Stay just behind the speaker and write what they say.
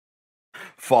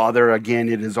Father, again,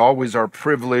 it is always our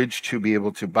privilege to be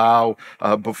able to bow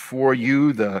before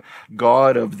you, the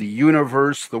God of the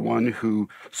universe, the one who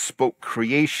spoke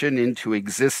creation into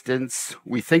existence.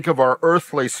 We think of our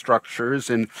earthly structures,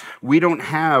 and we don't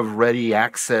have ready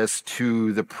access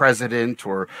to the president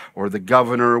or the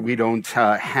governor. We don't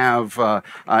have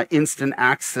instant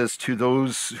access to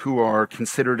those who are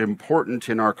considered important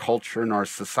in our culture and our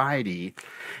society.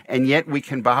 And yet we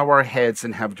can bow our heads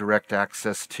and have direct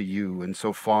access to you. And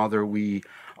so, Father, we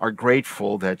are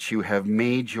grateful that you have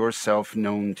made yourself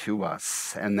known to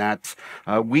us, and that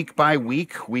week by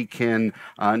week we can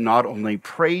not only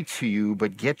pray to you,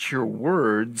 but get your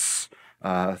words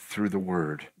through the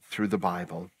Word, through the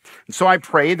Bible. And so I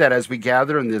pray that as we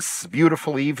gather in this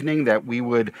beautiful evening, that we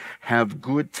would have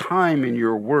good time in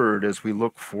your Word as we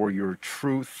look for your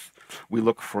truth, we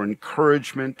look for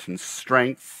encouragement and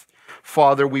strength.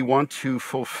 Father, we want to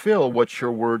fulfill what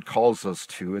your word calls us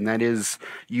to, and that is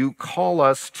you call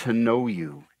us to know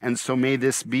you. And so may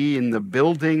this be in the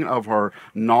building of our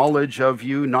knowledge of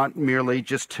you, not merely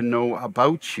just to know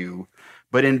about you,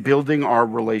 but in building our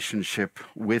relationship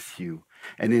with you.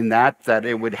 And in that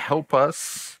it would help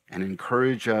us and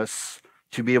encourage us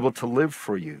to be able to live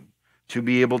for you, to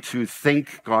be able to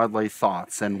think godly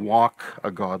thoughts and walk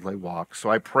a godly walk. So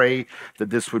I pray that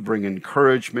this would bring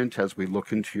encouragement as we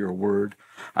look into your word.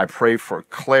 I pray for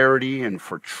clarity and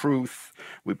for truth.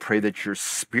 We pray that your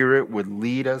Spirit would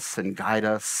lead us and guide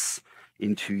us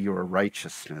into your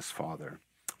righteousness, Father.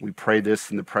 We pray this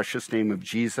in the precious name of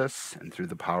Jesus and through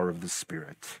the power of the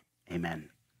Spirit.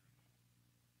 Amen.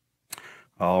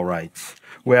 All right.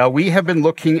 Well, we have been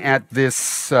looking at this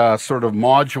sort of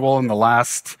module in the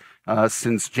last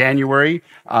since January,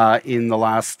 in the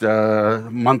last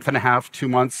month and a half, 2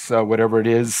 months, whatever it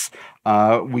is.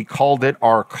 We called it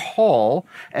our call,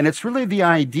 and it's really the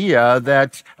idea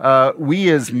that we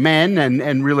as men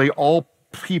and really all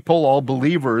people, all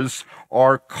believers,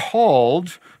 are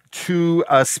called to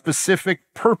a specific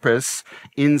purpose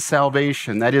in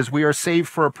salvation. That is, we are saved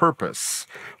for a purpose.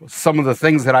 Some of the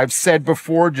things that I've said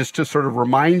before, just to sort of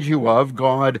remind you of,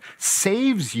 God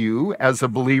saves you as a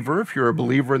believer. If you're a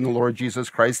believer in the Lord Jesus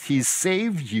Christ, He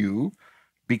saved you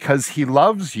because He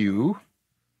loves you.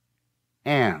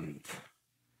 And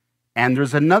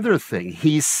there's another thing.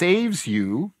 He saves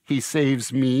you, He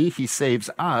saves me, He saves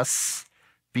us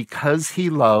because He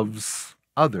loves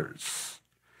others.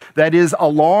 That is,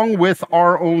 along with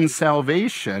our own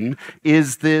salvation,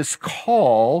 is this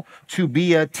call to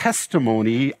be a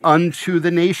testimony unto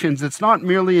the nations. It's not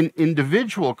merely an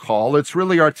individual call. It's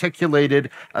really articulated,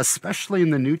 especially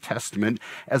in the New Testament,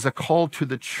 as a call to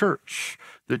the church.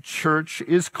 The church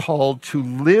is called to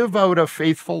live out a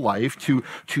faithful life,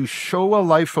 to show a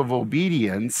life of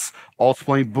obedience,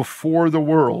 ultimately before the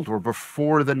world or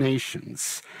before the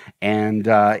nations. And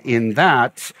in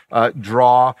that,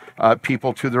 draw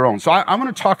people to their own. So I'm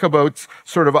going to talk about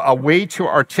sort of a way to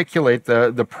articulate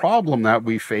the problem that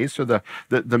we face, or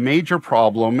the major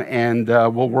problem, and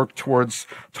we'll work towards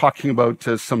talking about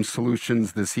some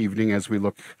solutions this evening as we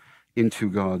look into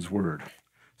God's Word.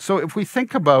 So if we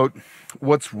think about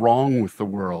what's wrong with the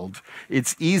world,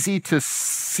 it's easy to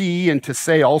see and to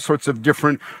say all sorts of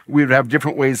we would have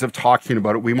different ways of talking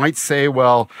about it. We might say,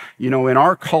 well, in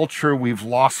our culture, we've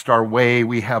lost our way.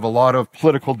 We have a lot of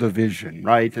political division,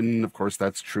 right? And of course,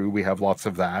 that's true. We have lots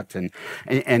of that.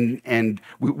 And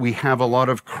we have a lot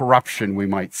of corruption, we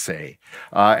might say.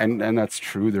 And that's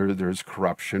true. There's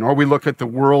corruption. Or we look at the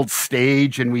world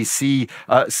stage and we see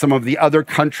some of the other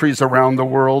countries around the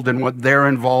world and what they're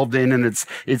involved in, and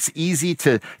it's easy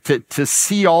to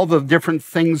see all the different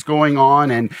things going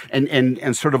on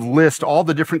and sort of list all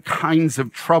the different kinds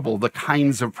of trouble, the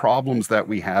kinds of problems that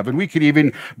we have. And we could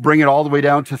even bring it all the way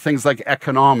down to things like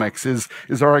economics. Is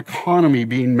our economy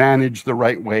being managed the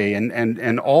right way,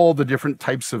 and all the different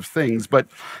types of things. But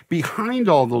behind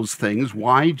all those things,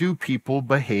 why do people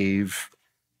behave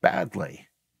badly?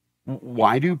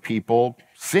 Why do people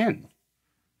sin?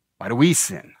 Why do we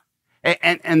sin?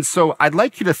 And so I'd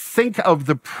like you to think of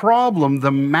the problem, the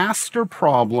master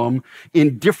problem,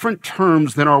 in different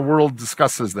terms than our world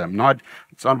discusses them.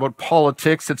 It's not about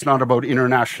politics. It's not about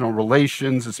international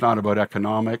relations. It's not about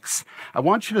economics. I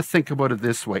want you to think about it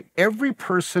this way. Every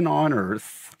person on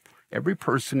earth, every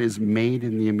person is made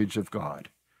in the image of God.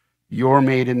 You're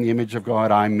made in the image of God.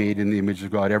 I'm made in the image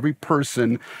of God. Every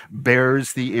person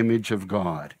bears the image of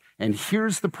God. And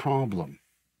here's the problem.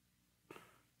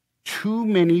 Too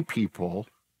many people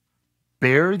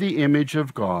bear the image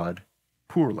of God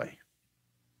poorly.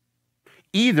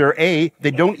 Either A,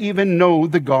 they don't even know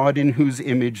the God in whose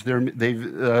image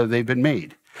they've been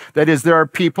made. That is, there are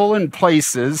people and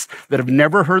places that have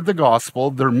never heard the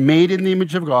gospel. They're made in the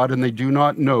image of God, and they do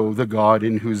not know the God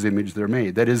in whose image they're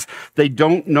made. That is, they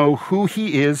don't know who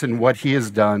he is and what he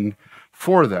has done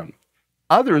for them.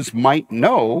 Others might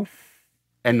know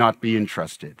and not be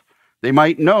interested. They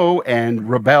might know and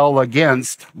rebel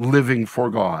against living for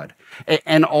God.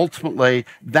 And ultimately,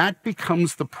 that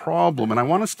becomes the problem. And I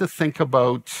want us to think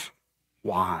about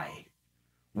why.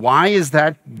 Why is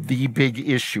that the big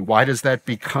issue? Why does that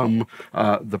become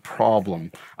the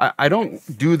problem? I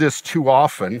don't do this too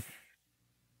often,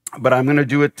 but I'm going to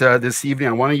do it this evening.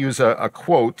 I want to use a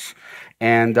quote,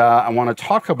 and I want to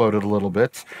talk about it a little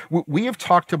bit. We have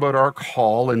talked about our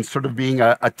call and sort of being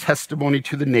a testimony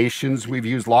to the nations. We've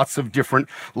used lots of different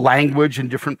language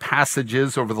and different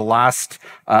passages over the last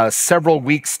several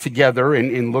weeks together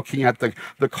in looking at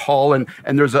the call. And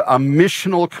there's a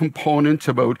missional component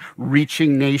about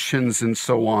reaching nations and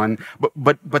so on.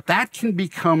 But that can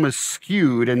become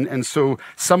skewed. And so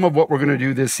some of what we're going to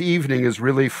do this evening is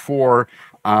really for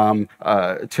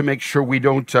to make sure we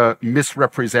don't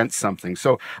misrepresent something.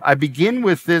 So I begin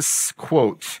with this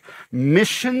quote: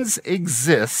 missions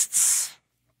exists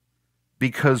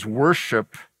because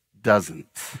worship doesn't.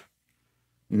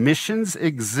 Missions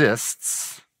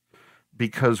exists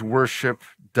because worship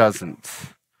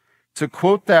doesn't. It's a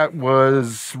quote that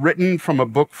was written from a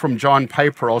book from John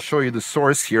Piper. I'll show you the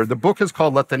source here. The book is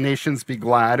called Let the Nations Be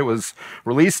Glad. It was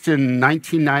released in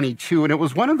 1992, and it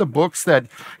was one of the books that,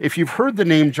 if you've heard the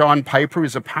name John Piper,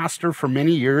 he's a pastor for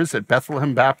many years at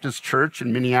Bethlehem Baptist Church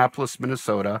in Minneapolis,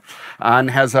 Minnesota, and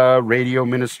has a radio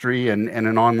ministry and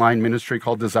an online ministry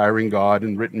called Desiring God,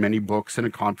 and written many books, and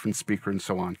a conference speaker and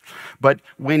so on. But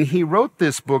when he wrote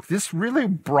this book, this really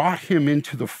brought him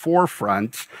into the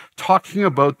forefront, talking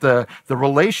about the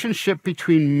relationship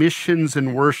between missions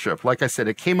and worship. Like I said,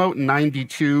 it came out in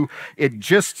 92. It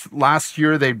just last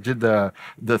year, they did the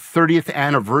 30th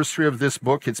anniversary of this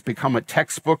book. It's become a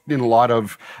textbook in a lot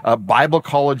of Bible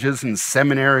colleges and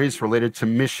seminaries related to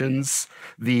missions.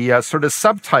 The sort of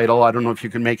subtitle, I don't know if you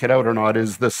can make it out or not,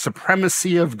 is The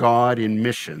Supremacy of God in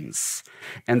Missions.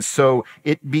 And so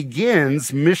it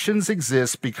begins, missions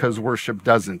exist because worship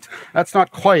doesn't. That's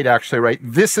not quite actually right.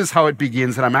 This is how it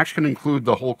begins, and I'm actually going to include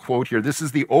the whole quote here. This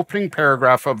is the opening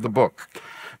paragraph of the book.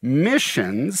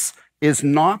 Missions is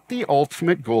not the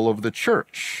ultimate goal of the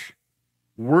church.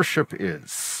 Worship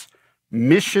is.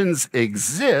 Missions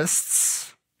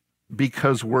exists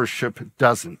because worship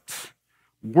doesn't.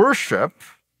 Worship,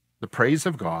 the praise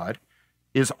of God,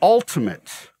 is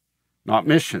ultimate, not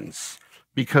missions,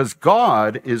 because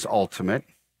God is ultimate,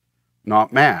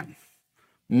 not man.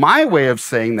 My way of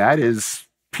saying that is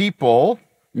people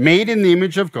made in the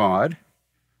image of God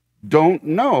don't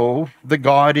know the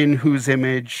God in whose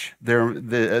image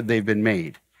they've been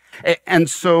made. And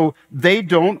so they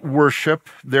don't worship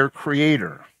their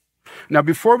Creator. Now,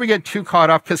 before we get too caught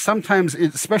up, because sometimes,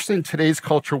 especially in today's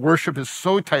culture, worship is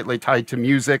so tightly tied to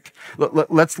music.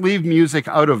 Let's leave music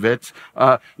out of it.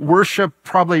 Worship,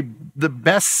 probably the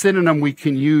best synonym we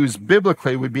can use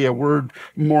biblically would be a word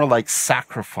more like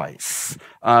sacrifice,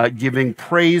 giving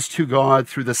praise to God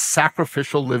through the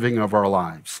sacrificial living of our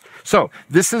lives. So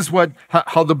this is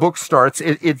how the book starts.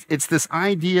 It's this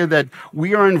idea that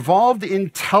we are involved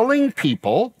in telling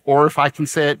people, or if I can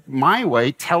say it my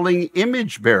way, telling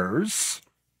image bearers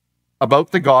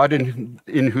about the God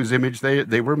in whose image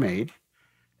they were made.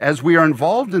 As we are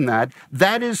involved in that,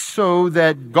 that is so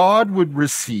that God would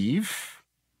receive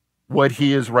what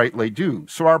he is rightly due.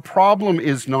 So our problem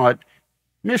is not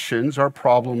missions, our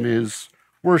problem is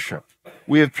worship.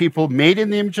 We have people made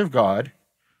in the image of God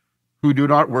who do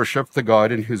not worship the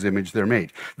God in whose image they're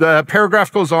made. The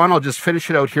paragraph goes on, I'll just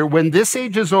finish it out here. When this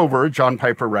age is over, John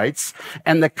Piper writes,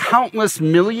 and the countless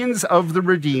millions of the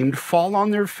redeemed fall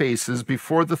on their faces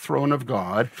before the throne of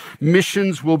God,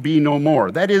 missions will be no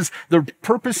more. That is, the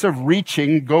purpose of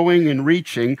reaching, going and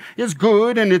reaching, is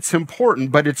good and it's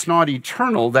important, but it's not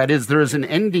eternal. That is, there is an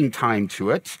ending time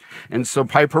to it. And so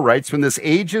Piper writes, when this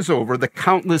age is over, the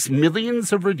countless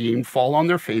millions of redeemed fall on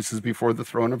their faces before the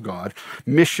throne of God.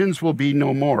 Missions will be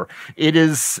no more. It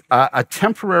is a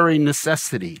temporary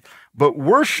necessity, but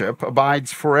worship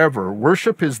abides forever.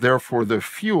 Worship is therefore the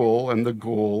fuel and the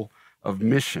goal of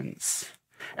missions.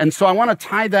 And so I want to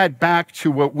tie that back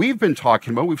to what we've been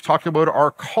talking about. We've talked about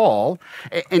our call.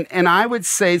 And I would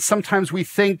say sometimes we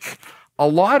think a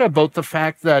lot about the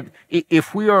fact that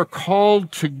if we are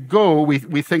called to go,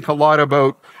 we think a lot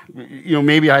about,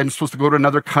 maybe I'm supposed to go to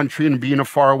another country and be in a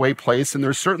faraway place. And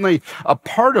there's certainly a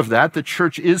part of that. The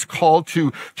church is called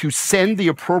to send the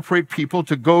appropriate people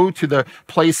to go to the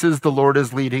places the Lord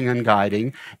is leading and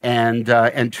guiding and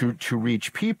to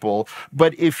reach people.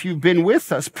 But if you've been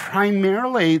with us,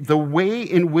 primarily the way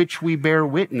in which we bear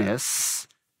witness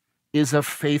is a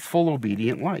faithful,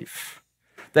 obedient life.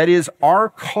 That is, our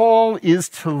call is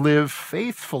to live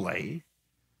faithfully.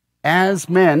 As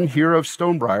men here of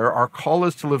Stonebriar, our call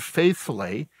is to live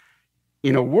faithfully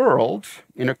in a world,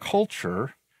 in a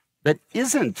culture that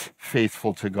isn't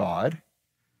faithful to God,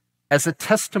 as a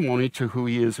testimony to who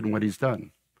he is and what he's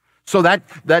done. So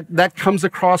that comes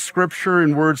across Scripture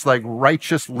in words like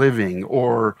righteous living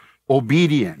or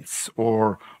obedience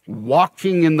or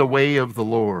walking in the way of the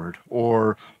Lord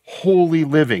or holy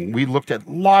living. We looked at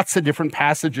lots of different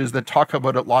passages that talk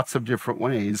about it lots of different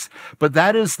ways, but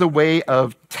that is the way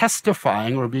of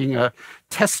testifying or being a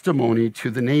testimony to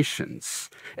the nations.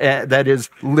 That is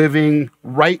living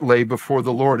rightly before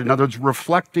the Lord. In other words,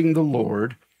 reflecting the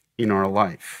Lord in our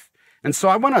life. And so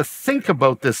I want to think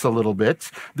about this a little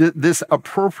bit, this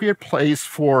appropriate place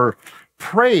for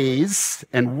praise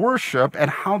and worship and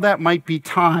how that might be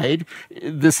tied.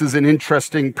 This is an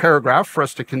interesting paragraph for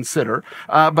us to consider,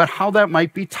 but how that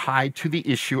might be tied to the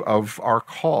issue of our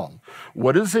call.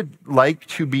 What is it like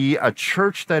to be a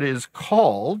church that is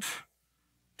called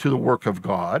to the work of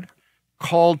God,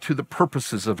 called to the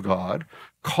purposes of God,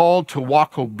 called to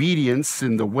walk obedience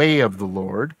in the way of the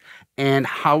Lord, and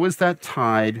how is that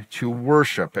tied to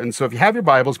worship? And so if you have your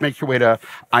Bibles, make your way to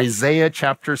Isaiah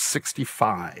chapter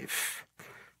 65.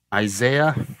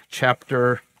 Isaiah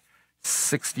chapter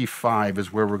 65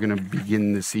 is where we're going to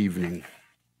begin this evening.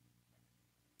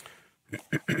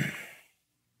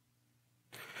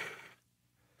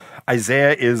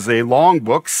 Isaiah is a long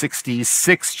book,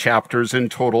 66 chapters in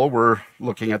total. We're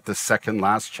looking at the second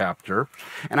last chapter.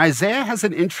 And Isaiah has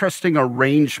an interesting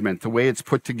arrangement, the way it's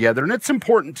put together. And it's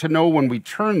important to know when we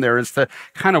turn there as to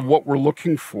kind of what we're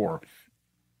looking for.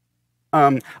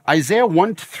 Isaiah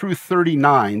 1 through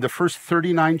 39, the first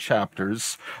 39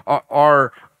 chapters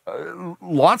are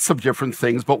lots of different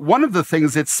things, but one of the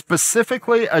things, it's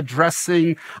specifically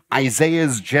addressing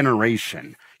Isaiah's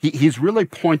generation. He's really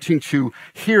pointing to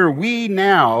here we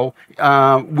now,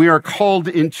 we are called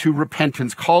into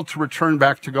repentance, called to return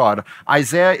back to God.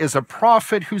 Isaiah is a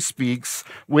prophet who speaks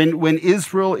when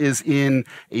Israel is in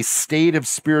a state of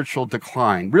spiritual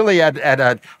decline. Really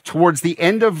towards the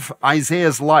end of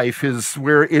Isaiah's life is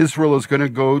where Israel is going to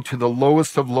go to the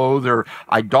lowest of low. They're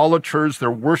idolaters, they're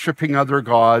worshiping other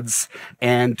gods,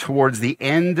 and towards the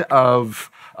end of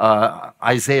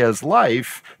Isaiah's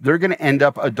life, they're going to end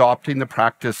up adopting the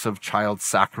practice of child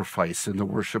sacrifice in the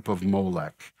worship of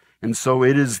Molech. And so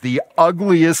it is the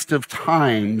ugliest of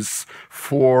times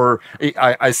for,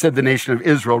 I said the nation of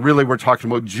Israel, really we're talking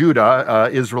about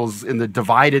Judah. Israel's in the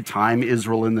divided time,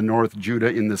 Israel in the north, Judah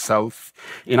in the south.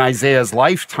 In Isaiah's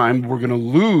lifetime, we're going to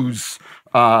lose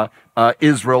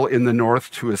Israel in the north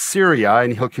to Assyria,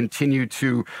 and he'll continue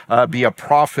to be a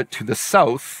prophet to the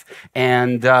south.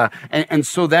 And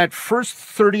so that first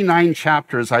 39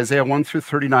 chapters, Isaiah 1 through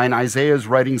 39, Isaiah is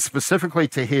writing specifically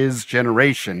to his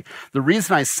generation. The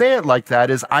reason I say it like that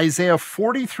is Isaiah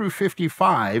 40 through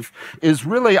 55 is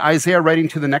really Isaiah writing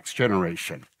to the next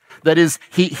generation. That is,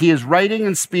 he is writing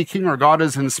and speaking, or God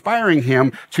is inspiring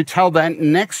him to tell that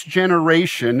next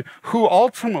generation who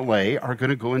ultimately are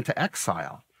going to go into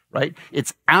exile. Right?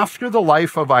 It's after the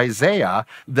life of Isaiah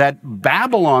that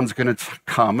Babylon's going to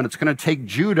come, and it's going to take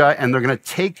Judah, and they're going to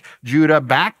take Judah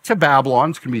back to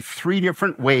Babylon. It's going to be 3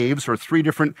 different waves or 3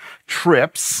 different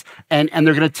trips, and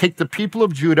they're going to take the people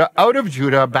of Judah out of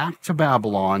Judah back to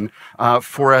Babylon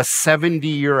for a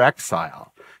 70-year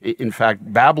exile. In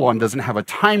fact, Babylon doesn't have a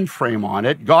time frame on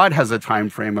it. God has a time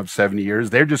frame of 70 years.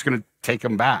 They're just going to take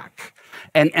them back.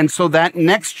 And so that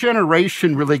next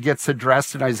generation really gets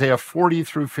addressed in Isaiah 40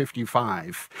 through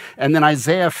 55. And then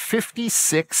Isaiah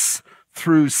 56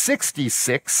 through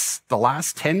 66, the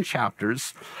last 10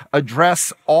 chapters,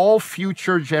 address all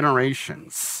future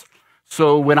generations.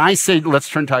 So when I say, let's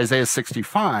turn to Isaiah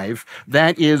 65,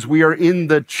 that is, we are in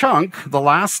the chunk, the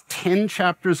last 10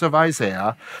 chapters of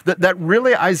Isaiah, that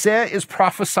really Isaiah is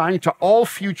prophesying to all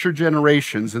future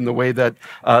generations in the way that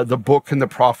the book and the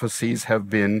prophecies have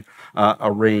been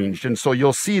arranged. And so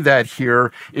you'll see that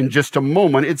here in just a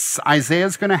moment.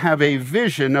 Isaiah's going to have a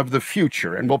vision of the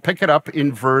future, and we'll pick it up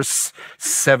in verse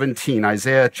 17,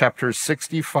 Isaiah chapter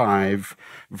 65,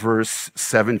 verse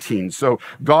 17. So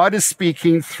God is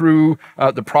speaking through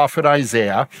the prophet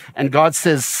Isaiah, and God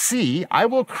says, "See, I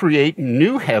will create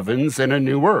new heavens and a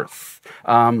new earth.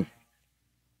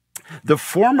 The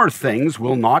former things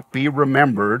will not be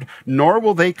remembered, nor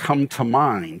will they come to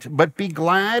mind. But be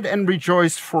glad and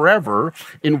rejoice forever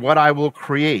in what I will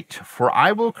create. For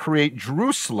I will create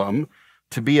Jerusalem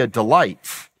to be a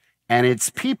delight, and its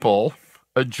people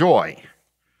a joy."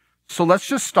 So let's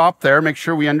just stop there, make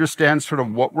sure we understand sort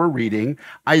of what we're reading.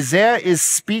 Isaiah is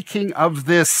speaking of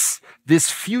this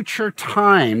future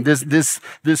time,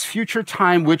 this future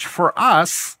time, which for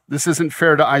us, this isn't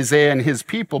fair to Isaiah and his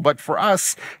people, but for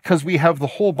us, because we have the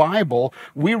whole Bible,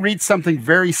 we read something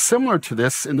very similar to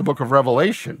this in the book of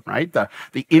Revelation, right?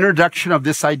 The introduction of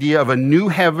this idea of a new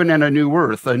heaven and a new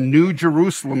earth, a new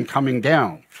Jerusalem coming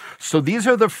down. So these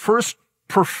are the first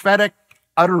prophetic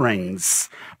utterings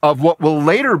of what will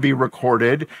later be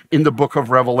recorded in the book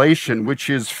of Revelation, which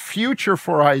is future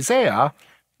for Isaiah,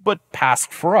 but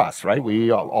past for us, right? We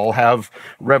all have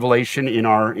Revelation in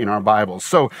our Bibles.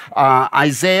 So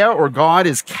Isaiah, or God,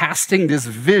 is casting this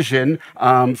vision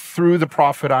through the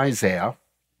prophet Isaiah.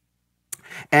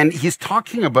 And he's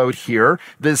talking about here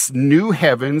this new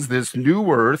heavens, this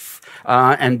new earth,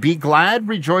 and be glad,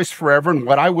 rejoice forever in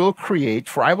what I will create,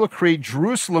 for I will create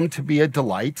Jerusalem to be a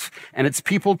delight and its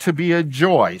people to be a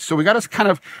joy. So we got to kind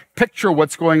of picture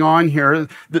what's going on here.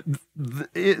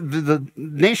 The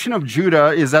nation of Judah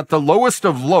is at the lowest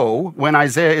of low when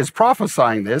Isaiah is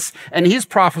prophesying this, and he's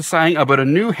prophesying about a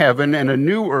new heaven and a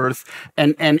new earth,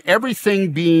 and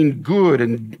everything being good,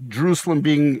 and Jerusalem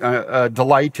being a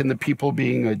delight and the people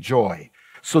being a joy.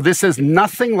 So this is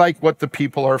nothing like what the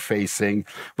people are facing,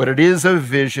 but it is a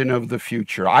vision of the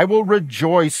future. I will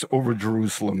rejoice over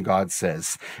Jerusalem, God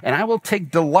says, and I will take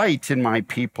delight in my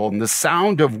people, and the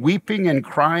sound of weeping and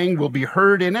crying will be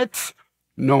heard in it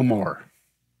no more.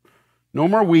 No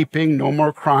more weeping, no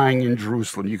more crying in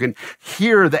Jerusalem. You can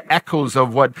hear the echoes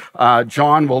of what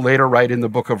John will later write in the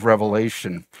book of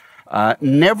Revelation.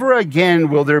 Never again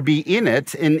will there be in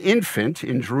it an infant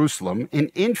in Jerusalem, an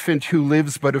infant who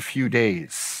lives but a few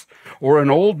days, or an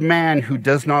old man who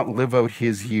does not live out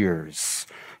his years.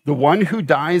 The one who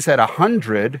dies at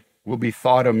 100 will be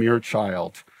thought a mere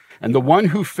child, and the one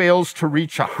who fails to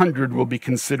reach 100 will be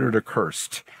considered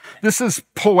accursed. This is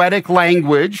poetic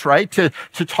language, right? To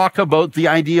talk about the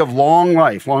idea of long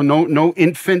life, no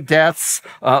infant deaths,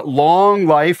 long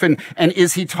life. And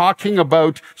is he talking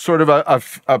about sort of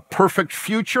a perfect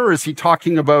future? Or is he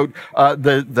talking about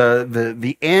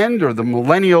the end or the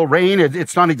millennial reign?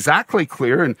 It's not exactly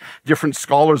clear, and different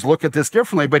scholars look at this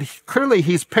differently. But clearly,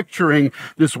 he's picturing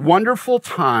this wonderful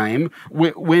time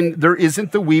when there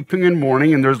isn't the weeping and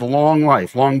mourning, and there's long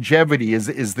life. Longevity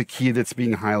is the key that's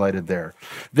being highlighted there.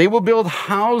 They will build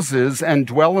houses and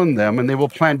dwell in them, and they will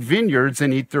plant vineyards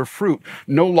and eat their fruit.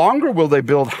 No longer will they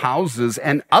build houses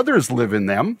and others live in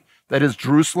them. That is,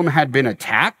 Jerusalem had been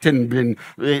attacked and been,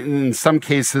 in some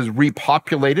cases,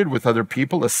 repopulated with other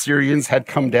people. Assyrians had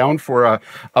come down for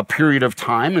a period of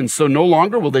time, and so no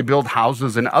longer will they build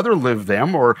houses and others live in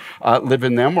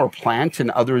them, or plant and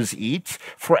others eat.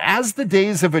 For as the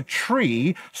days of a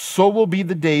tree, so will be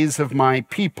the days of my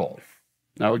people.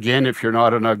 Now, again, if you're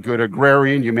not a good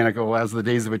agrarian, you may not go, well, as the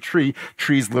days of a tree,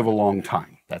 trees live a long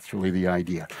time. That's really the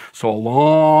idea. So a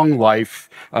long life,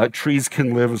 trees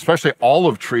can live, especially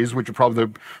olive trees, which are probably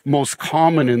the most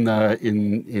common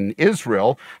in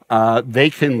Israel. They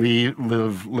can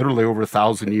live literally over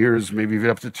 1,000 years, maybe even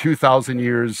up to 2,000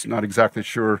 years. Not exactly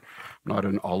sure. Not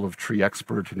an olive tree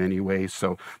expert in any way.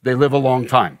 So they live a long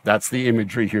time. That's the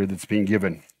imagery here that's being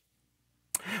given.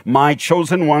 My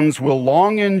chosen ones will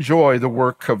long enjoy the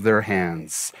work of their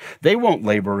hands. They won't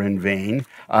labor in vain,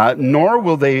 nor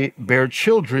will they bear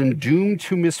children doomed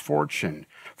to misfortune.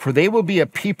 For they will be a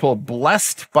people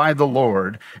blessed by the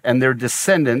Lord, and their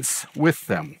descendants with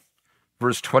them.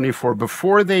 Verse 24,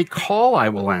 before they call, I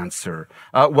will answer.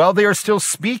 While they are still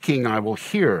speaking, I will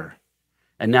hear.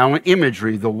 And now in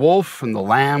imagery, the wolf and the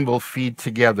lamb will feed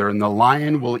together, and the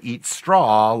lion will eat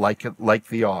straw like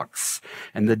the ox.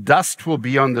 And the dust will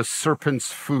be on the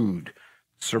serpent's food.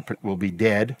 Serpent will be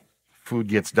dead. Food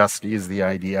gets dusty is the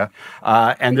idea.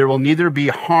 And there will neither be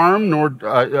harm nor,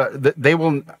 they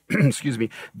will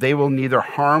neither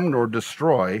harm nor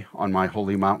destroy on my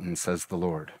holy mountain, says the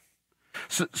Lord.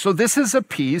 So this is a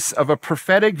piece of a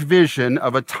prophetic vision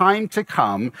of a time to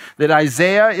come that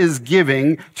Isaiah is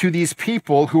giving to these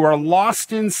people who are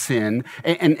lost in sin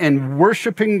and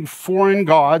worshiping foreign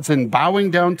gods and bowing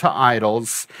down to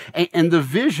idols. And the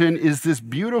vision is this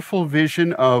beautiful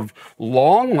vision of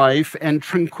long life and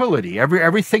tranquility.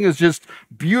 Everything is just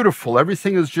beautiful.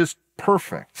 Everything is just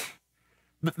perfect.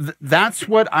 That's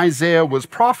what Isaiah was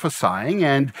prophesying.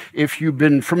 And if you've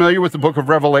been familiar with the book of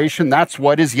Revelation, that's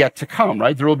what is yet to come,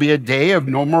 right? There will be a day of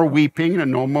no more weeping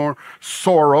and no more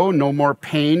sorrow, no more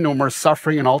pain, no more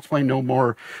suffering, and ultimately no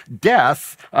more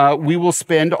death. We will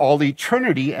spend all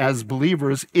eternity as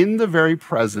believers in the very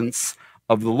presence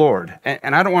of the Lord.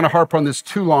 And I don't want to harp on this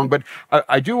too long, but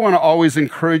I do want to always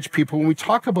encourage people when we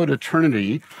talk about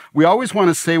eternity, we always want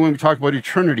to say when we talk about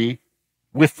eternity,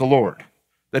 with the Lord.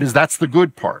 That is, that's the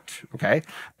good part, okay?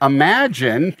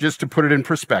 Imagine, just to put it in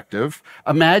perspective,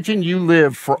 imagine you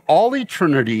live for all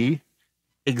eternity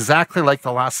exactly like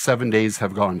the last 7 days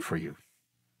have gone for you,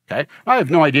 okay? I have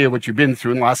no idea what you've been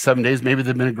through in the last 7 days. Maybe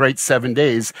they've been a great 7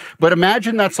 days, but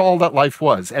imagine that's all that life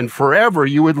was, and forever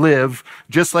you would live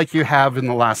just like you have in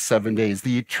the last 7 days.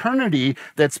 The eternity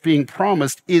that's being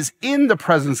promised is in the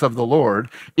presence of the Lord.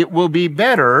 It will be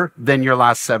better than your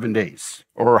last 7 days,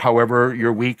 or however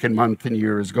your week and month and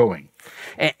year is going.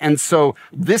 And so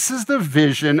this is the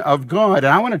vision of God.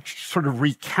 And I want to sort of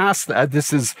recast that.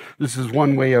 This is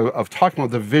one way of talking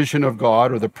about the vision of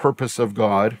God or the purpose of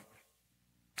God.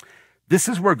 This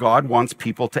is where God wants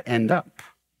people to end up,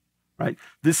 right?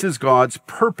 This is God's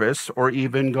purpose or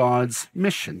even God's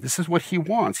mission. This is what he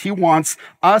wants. He wants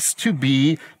us to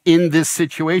be in this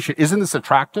situation. Isn't this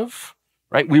attractive,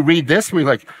 right? We read this and we're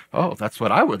like, oh, that's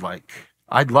what I would like.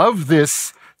 I'd love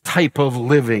this type of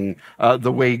living,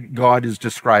 the way God is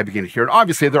describing it here. And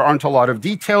obviously there aren't a lot of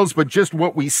details, but just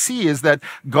what we see is that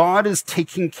God is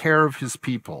taking care of his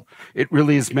people. It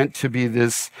really is meant to be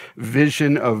this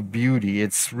vision of beauty.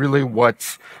 It's really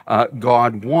what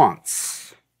God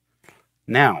wants.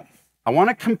 Now, I want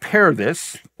to compare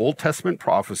this Old Testament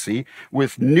prophecy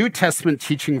with New Testament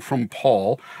teaching from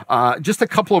Paul. Just a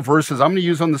couple of verses I'm going to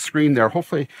use on the screen there.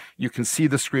 Hopefully you can see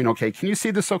the screen okay. Can you see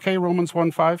this okay, Romans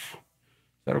 1:5?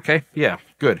 Is that okay? Yeah,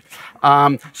 good.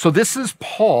 So this is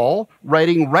Paul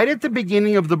writing right at the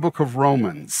beginning of the book of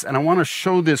Romans. And I want to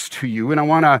show this to you, and I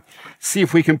want to see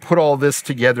if we can put all this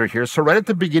together here. So right at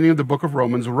the beginning of the book of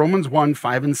Romans, Romans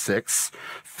 1:5 and 6,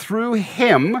 through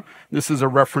him, this is a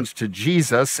reference to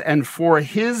Jesus, and for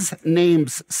his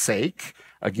name's sake,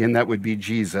 again, that would be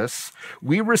Jesus,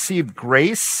 we received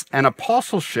grace and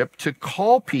apostleship to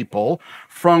call people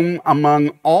from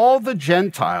among all the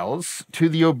Gentiles to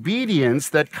the obedience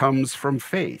that comes from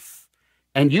faith.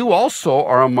 And you also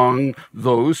are among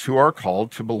those who are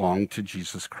called to belong to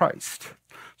Jesus Christ.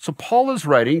 So Paul is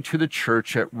writing to the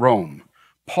church at Rome.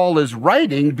 Paul is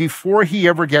writing before he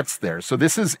ever gets there. So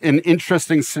this is an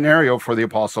interesting scenario for the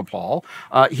Apostle Paul.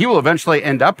 He will eventually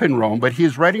end up in Rome, but he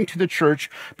is writing to the church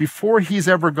before he's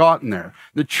ever gotten there.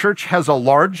 The church has a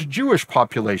large Jewish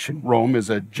population. Rome is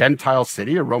a Gentile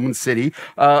city, a Roman city,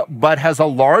 but has a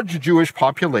large Jewish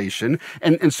population.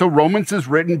 And so Romans is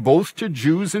written both to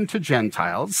Jews and to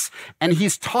Gentiles. And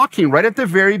he's talking right at the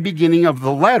very beginning of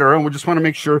the letter, and we just want to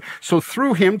make sure. So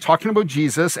through him, talking about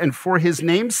Jesus, and for his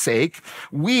name's sake,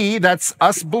 we, that's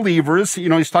us believers, you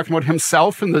know, he's talking about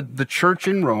himself and the church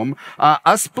in Rome,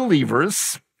 us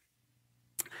believers,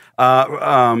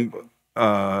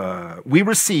 we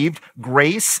received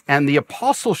grace and the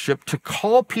apostleship to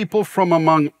call people from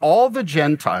among all the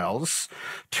Gentiles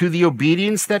to the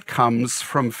obedience that comes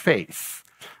from faith.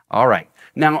 All right.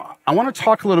 Now, I want to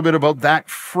talk a little bit about that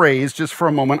phrase just for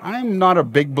a moment. I'm not a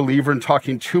big believer in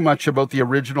talking too much about the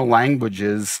original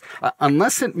languages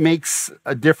unless it makes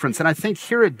a difference. And I think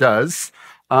here it does.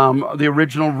 The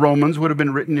original Romans would have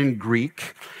been written in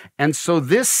Greek. And so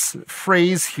this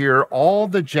phrase here, all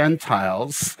the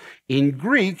Gentiles, in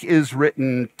Greek is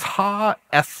written ta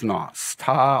ethnos.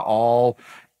 Ta, all.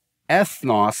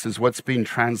 Ethnos is what's being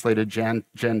translated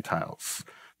Gentiles.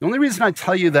 The only reason I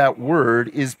tell you that word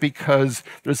is because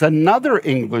there's another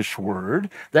English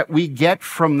word that we get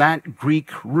from that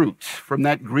Greek root. From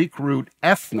that Greek root,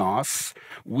 ethnos,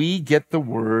 we get the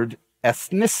word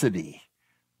ethnicity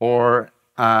or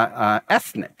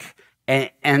ethnic.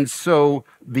 And so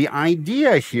the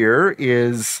idea here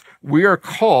is we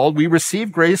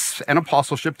receive grace and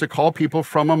apostleship to call people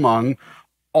from among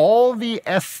all the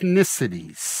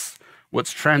ethnicities.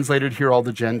 What's translated here, all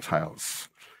the Gentiles.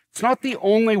 It's not the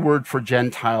only word for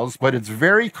Gentiles, but it's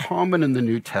very common in the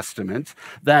New Testament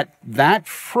that that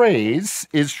phrase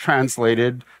is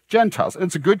translated Gentiles. And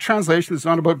it's a good translation. It's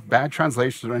not about bad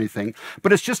translations or anything,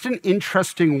 but it's just an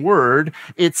interesting word.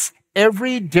 It's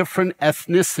every different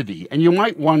ethnicity. And you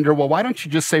might wonder, well, why don't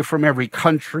you just say from every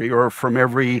country or from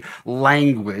every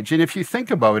language? And if you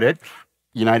think about it,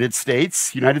 United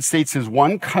States. United States is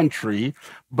one country,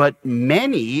 but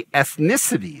many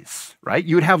ethnicities, right?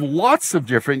 You'd have lots of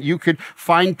different, you could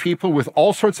find people with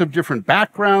all sorts of different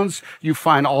backgrounds. You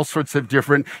find all sorts of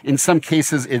different, in some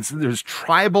cases, there's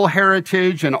tribal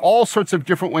heritage and all sorts of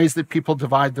different ways that people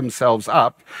divide themselves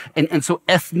up. And so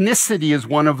ethnicity is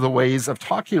one of the ways of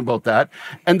talking about that.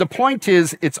 And the point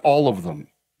is, it's all of them.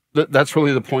 That's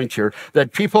really the point here,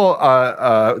 that people,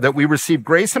 that we receive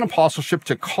grace and apostleship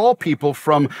to call people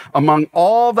from among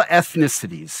all the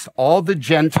ethnicities, all the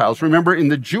Gentiles. Remember, in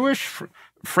the Jewish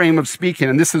frame of speaking,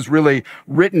 and this is really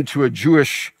written to a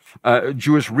Jewish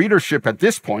readership at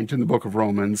this point in the book of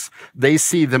Romans, they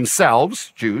see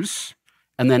themselves, Jews,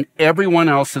 and then everyone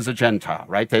else is a Gentile,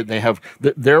 right? They have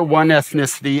their one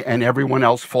ethnicity, and everyone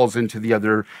else falls into the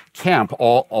other camp,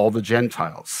 all the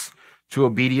Gentiles, to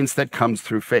obedience that comes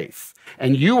through faith.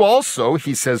 And you also,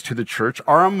 he says to the church,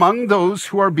 are among those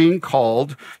who are being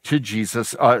called to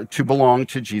Jesus, to belong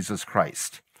to Jesus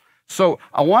Christ. So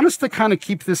I want us to kind of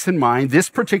keep this in mind, this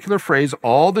particular phrase,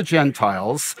 all the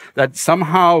Gentiles, that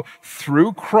somehow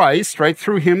through Christ, right,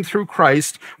 through him, through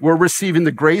Christ, we're receiving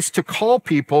the grace to call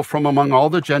people from among all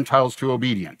the Gentiles to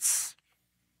obedience.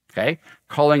 Okay?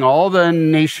 Calling all the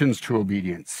nations to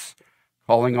obedience.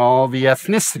 Calling all the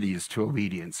ethnicities to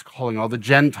obedience, calling all the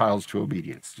Gentiles to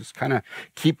obedience. Just kind of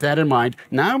keep that in mind.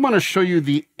 Now I want to show you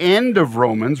the end of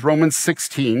Romans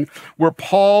 16, where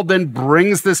Paul then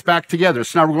brings this back together.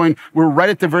 So now we're right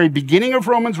at the very beginning of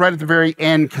Romans, right at the very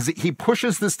end, because he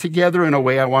pushes this together in a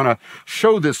way I want to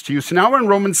show this to you. So now we're in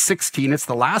Romans 16. It's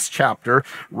the last chapter,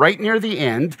 right near the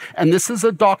end, and this is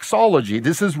a doxology.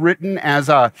 This is written as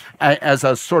a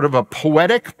sort of a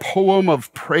poetic poem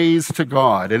of praise to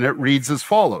God, and it reads as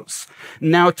follows.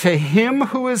 Now to him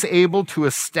who is able to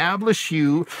establish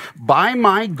you by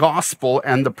my gospel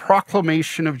and the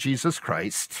proclamation of Jesus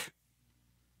Christ,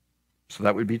 so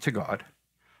that would be to God,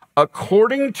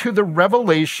 according to the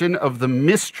revelation of the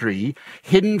mystery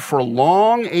hidden for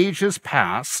long ages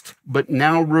past, but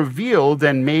now revealed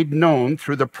and made known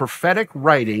through the prophetic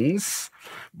writings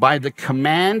by the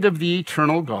command of the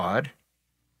eternal God,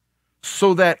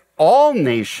 so that all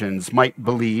nations might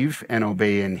believe and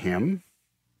obey in him.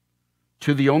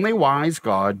 To the only wise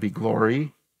God be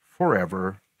glory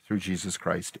forever through Jesus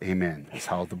Christ. Amen. That's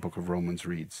how the book of Romans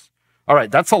reads. All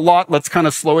right, that's a lot. Let's kind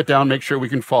of slow it down, make sure we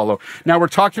can follow. Now we're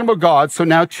talking about God. So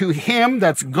now to him,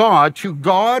 that's God, to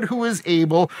God who is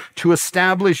able to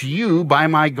establish you by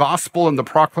my gospel and the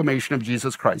proclamation of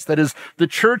Jesus Christ. That is, the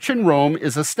church in Rome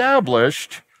is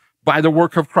established by the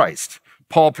work of Christ.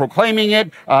 Paul proclaiming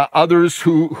it, others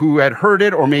who had heard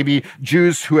it, or maybe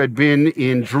Jews who had been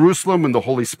in Jerusalem when the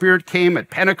Holy Spirit came at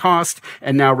Pentecost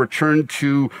and now returned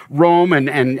to Rome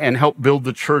and helped build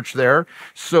the church there.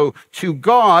 So to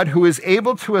God, who is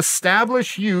able to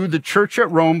establish you, the church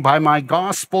at Rome, by my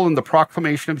gospel and the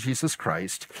proclamation of Jesus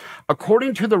Christ,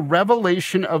 according to the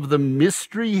revelation of the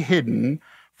mystery hidden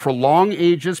for long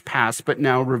ages past, but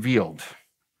now revealed.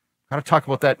 Got to talk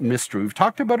about that mystery. We've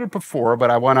talked about it before,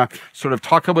 but I want to sort of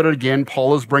talk about it again.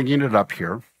 Paul is bringing it up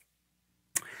here.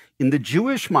 In the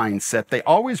Jewish mindset, they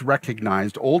always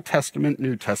recognized Old Testament,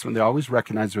 New Testament, they always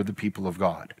recognized they're the people of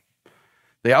God.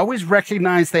 They always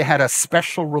recognized they had a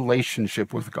special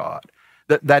relationship with God,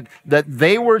 that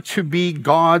they were to be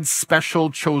God's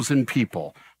special chosen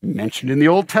people, mentioned in the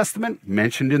Old Testament,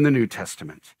 mentioned in the New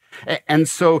Testament. And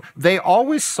so they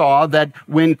always saw that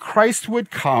when Christ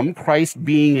would come, Christ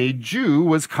being a Jew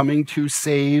was coming to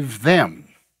save them.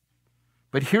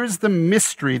 But here's the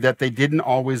mystery that they didn't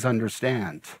always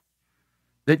understand.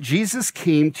 That Jesus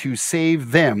came to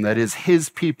save them, that is his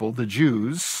people, the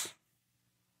Jews,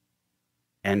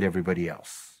 and everybody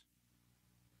else.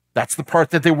 That's the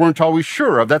part that they weren't always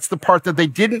sure of. That's the part that they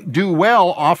didn't do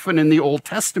well often in the Old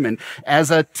Testament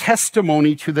as a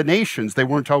testimony to the nations. They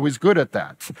weren't always good at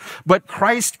that. But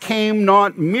Christ came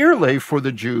not merely for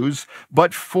the Jews,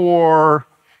 but for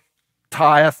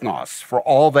ta ethnos, for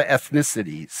all the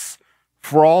ethnicities,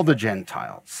 for all the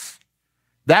Gentiles.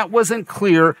 That wasn't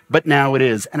clear, but now it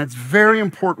is. And it's very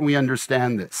important we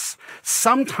understand this.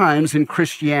 Sometimes in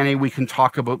Christianity, we can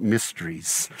talk about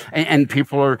mysteries, and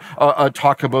people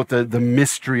talk about the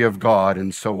mystery of God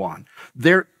and so on.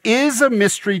 There is a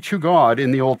mystery to God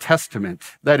in the Old Testament.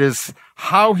 That is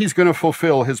how he's going to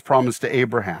fulfill his promise to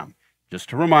Abraham. Just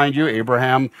to remind you,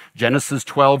 Abraham, Genesis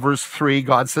 12, verse 3,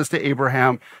 God says to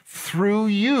Abraham, through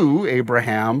you,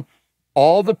 Abraham,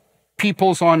 all the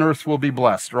peoples on earth will be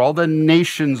blessed, or all the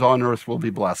nations on earth will be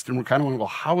blessed. And we're kind of wondering, well,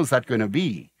 how is that going to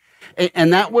be?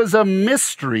 And that was a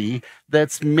mystery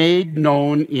that's made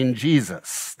known in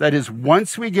Jesus. That is,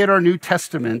 once we get our New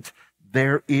Testament,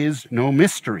 there is no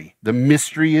mystery. The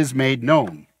mystery is made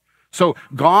known. So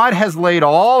God has laid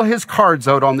all his cards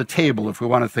out on the table, if we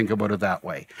want to think about it that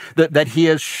way. That he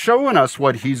has shown us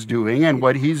what he's doing, and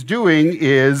what he's doing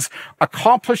is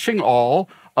accomplishing all,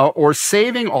 or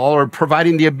saving all, or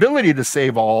providing the ability to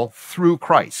save all through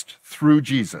Christ, through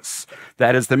Jesus.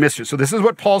 That is the mystery. So this is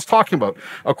what Paul's talking about.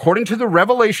 According to the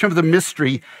revelation of the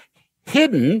mystery,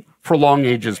 hidden for long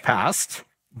ages past,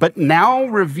 but now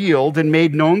revealed and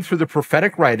made known through the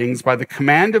prophetic writings by the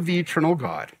command of the eternal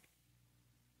God.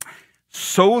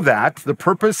 So that the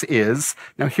purpose is,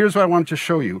 now here's what I want to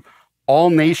show you, all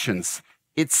nations.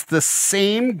 It's the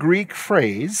same Greek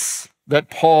phrase that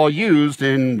Paul used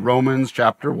in Romans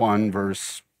chapter 1,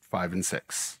 verse 5 and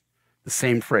 6. The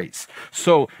same phrase.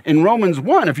 So in Romans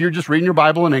 1, if you're just reading your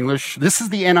Bible in English, this is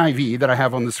the NIV that I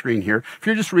have on the screen here. If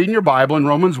you're just reading your Bible in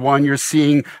Romans 1, you're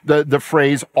seeing the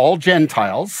phrase all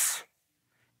Gentiles.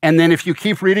 And then if you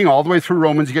keep reading all the way through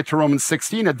Romans, you get to Romans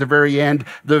 16 at the very end,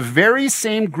 the very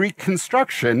same Greek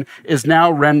construction is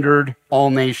now rendered all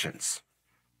nations.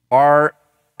 Our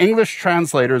English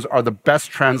translators are the best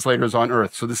translators on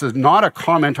earth. So this is not a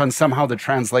comment on somehow the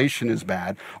translation is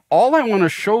bad. All I want to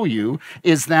show you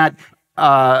is that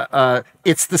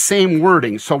it's the same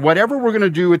wording. So whatever we're going to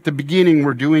do at the beginning,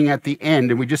 we're doing at the end.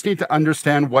 And we just need to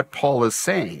understand what Paul is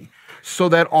saying. So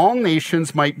that all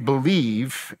nations might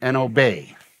believe and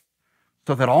obey.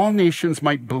 So that all nations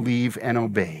might believe and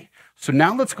obey. So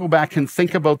now let's go back and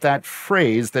think about that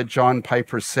phrase that John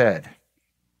Piper said.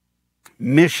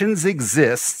 Missions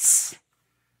exists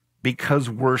because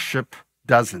worship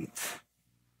doesn't.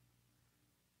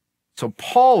 So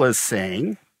Paul is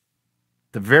saying,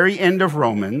 the very end of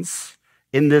Romans,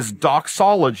 in this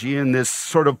doxology, in this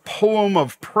sort of poem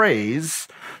of praise,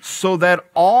 so that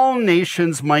all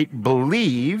nations might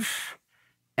believe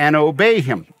and obey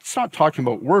him. It's not talking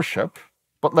about worship.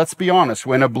 But let's be honest,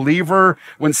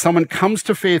 when someone comes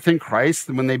to faith in Christ,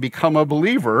 and when they become a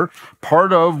believer,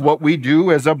 part of what we do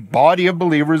as a body of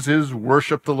believers is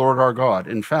worship the Lord our God.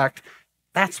 In fact,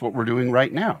 that's what we're doing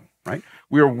right now, right?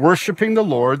 We are worshiping the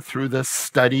Lord through the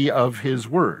study of his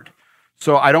word.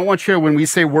 So I don't want you, when we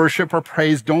say worship or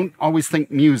praise, don't always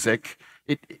think music.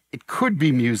 It could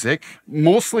be music.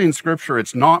 Mostly in Scripture,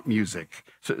 it's not music.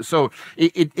 So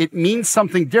it means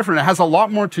something different. It has a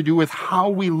lot more to do with how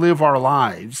we live our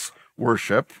lives,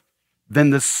 worship,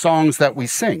 than the songs that we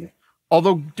sing.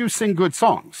 Although do sing good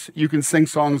songs. You can sing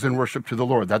songs and worship to the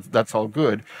Lord. That's all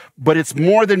good. But it's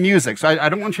more than music. So I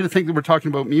don't want you to think that we're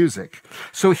talking about music.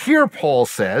 So here Paul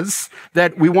says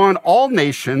that we want all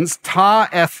nations, ta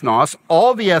ethnos,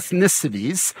 all the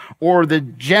ethnicities, or the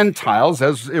Gentiles,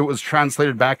 as it was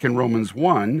translated back in Romans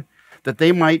 1, that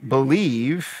they might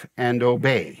believe and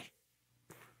obey.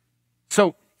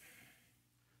 So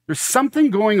there's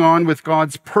something going on with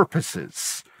God's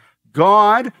purposes.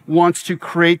 God wants to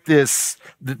create this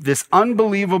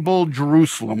unbelievable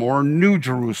Jerusalem, or New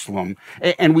Jerusalem.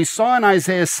 And we saw in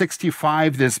Isaiah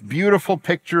 65 this beautiful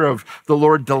picture of the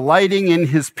Lord delighting in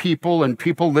his people and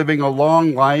people living a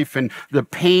long life, and the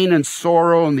pain and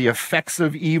sorrow and the effects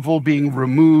of evil being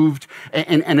removed.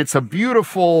 And it's a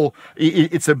beautiful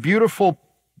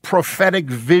prophetic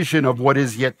vision of what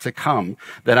is yet to come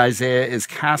that Isaiah is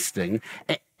casting.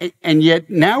 And yet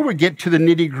now we get to the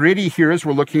nitty-gritty here as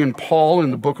we're looking in Paul in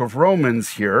the book of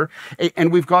Romans here.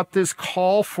 And we've got this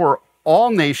call for all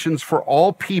nations, for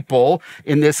all people,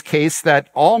 in this case,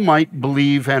 that all might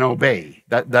believe and obey.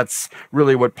 That's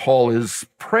really what Paul is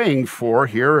praying for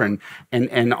here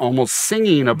and almost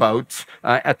singing about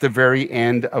at the very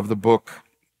end of the book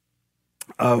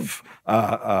of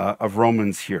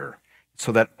Romans here.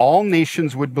 So that all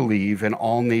nations would believe and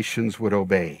all nations would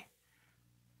obey.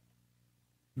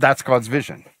 That's God's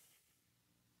vision.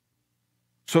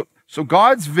 So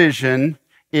God's vision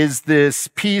is this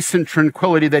peace and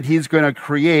tranquility that he's going to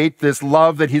create, this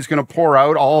love that he's going to pour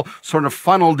out, all sort of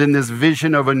funneled in this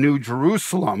vision of a new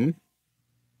Jerusalem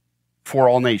for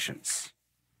all nations.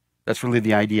 That's really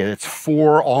the idea. It's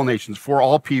for all nations, for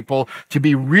all people. To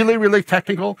be really, really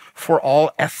technical, for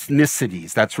all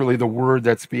ethnicities. That's really the word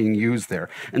that's being used there.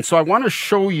 And so I want to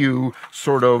show you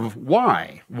sort of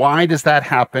why. Why does that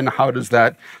happen? How does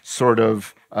that sort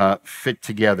of fit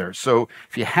together? So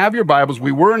if you have your Bibles,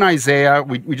 we were in Isaiah.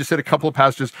 We just did a couple of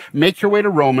passages. Make your way to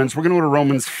Romans. We're going to go to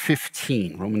Romans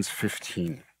 15. Romans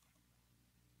 15.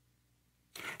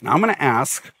 Now I'm going to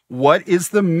ask, what is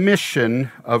the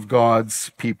mission of God's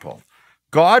people?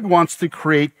 God wants to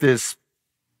create this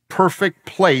perfect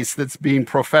place that's being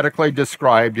prophetically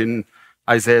described in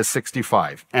Isaiah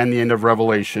 65 and the end of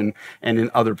Revelation and in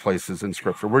other places in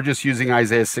Scripture. We're just using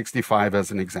Isaiah 65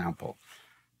 as an example.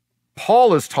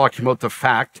 Paul is talking about the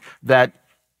fact that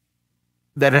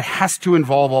it has to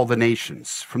involve all the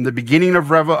nations. From the beginning of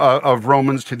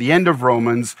Romans to the end of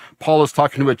Romans, Paul is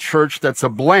talking to a church that's a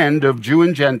blend of Jew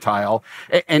and Gentile,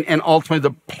 and ultimately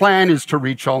the plan is to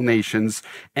reach all nations.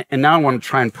 And now I want to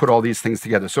try and put all these things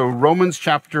together. So Romans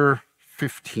chapter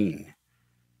 15,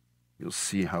 you'll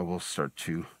see how we'll start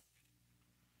to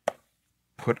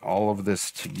put all of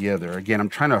this together. Again, I'm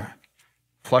trying to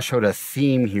flush out a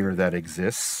theme here that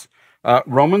exists.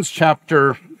 Romans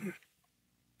chapter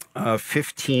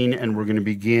 15, and we're going to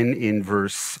begin in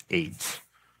verse 8.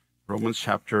 Romans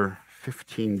chapter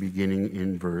 15, beginning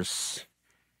in verse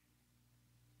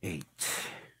 8.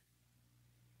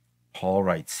 Paul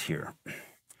writes here,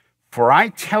 "For I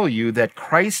tell you that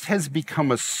Christ has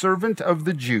become a servant of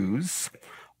the Jews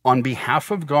on behalf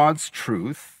of God's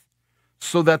truth,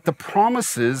 so that the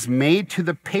promises made to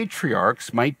the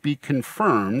patriarchs might be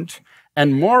confirmed,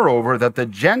 and moreover, that the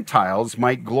Gentiles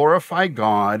might glorify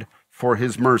God for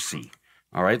his mercy."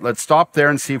 All right, let's stop there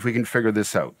and see if we can figure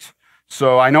this out.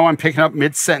 So I know I'm picking up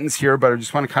mid-sentence here, but I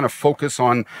just want to kind of focus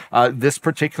on this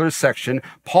particular section.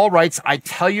 Paul writes, "I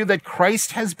tell you that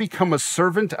Christ has become a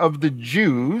servant of the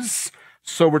Jews."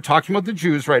 So we're talking about the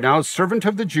Jews right now, a servant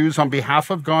of the Jews on behalf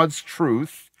of God's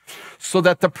truth, so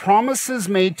that the promises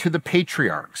made to the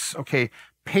patriarchs, okay,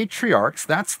 patriarchs,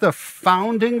 that's the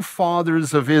founding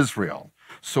fathers of Israel.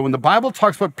 So when the Bible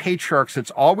talks about patriarchs,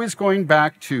 it's always going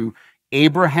back to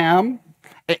Abraham.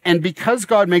 And because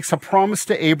God makes a promise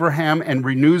to Abraham and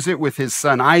renews it with his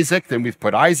son Isaac, then we've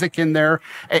put Isaac in there.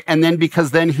 And then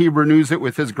because then he renews it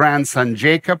with his grandson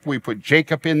Jacob, we put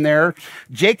Jacob in there.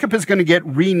 Jacob is going to get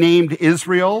renamed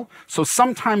Israel. So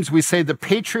sometimes we say the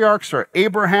patriarchs are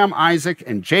Abraham, Isaac,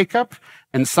 and Jacob.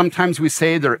 And sometimes we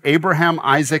say they're Abraham,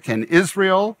 Isaac, and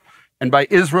Israel. And by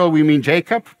Israel, we mean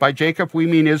Jacob. By Jacob, we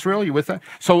mean Israel. You with that?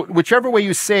 So whichever way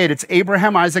you say it, it's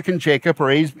Abraham, Isaac, and Jacob,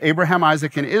 or Abraham,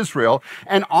 Isaac, and Israel.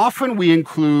 And often we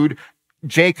include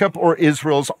Jacob or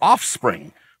Israel's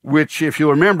offspring, which, if you'll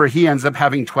remember, he ends up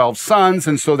having 12 sons.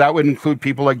 And so that would include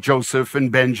people like Joseph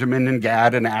and Benjamin and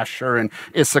Gad and Asher and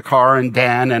Issachar and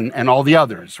Dan and all the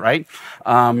others, right?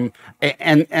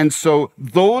 And so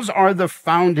those are the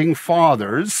founding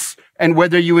fathers. And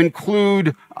whether you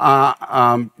include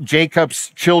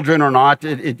Jacob's children or not,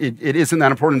 it isn't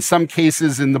that important. In some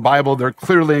cases in the Bible, they're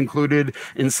clearly included.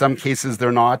 In some cases,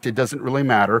 they're not. It doesn't really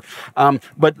matter.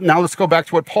 But now let's go back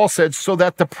to what Paul said. So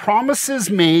that the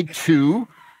promises made to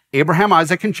Abraham,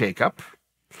 Isaac, and Jacob,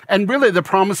 and really the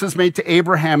promises made to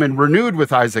Abraham and renewed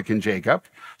with Isaac and Jacob.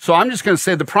 So I'm just going to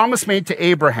say the promise made to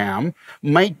Abraham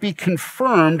might be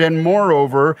confirmed, and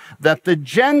moreover, that the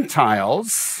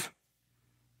Gentiles,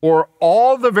 or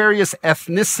all the various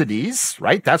ethnicities,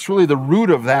 right? That's really the root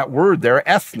of that word there,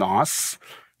 ethnos.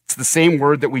 It's the same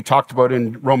word that we talked about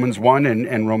in Romans 1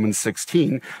 and Romans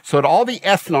 16. So that all the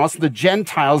ethnos, the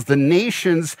Gentiles, the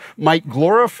nations might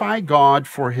glorify God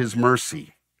for his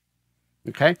mercy.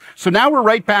 Okay? So now we're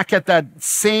right back at that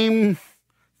same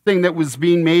thing that was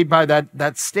being made by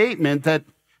that statement that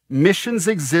missions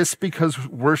exist because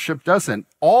worship doesn't.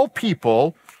 All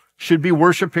people should be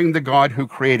worshiping the God who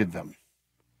created them.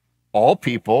 All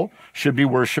people should be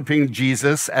worshiping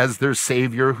Jesus as their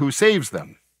Savior who saves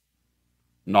them.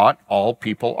 Not all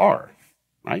people are,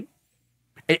 right?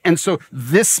 And so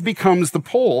this becomes the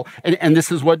pole, and this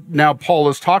is what now Paul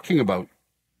is talking about.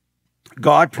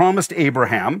 God promised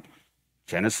Abraham,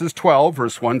 Genesis 12,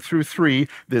 verse 1 through 3,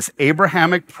 this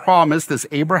Abrahamic promise, this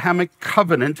Abrahamic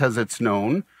covenant, as it's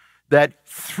known, that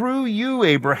through you,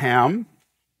 Abraham,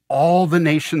 all the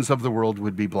nations of the world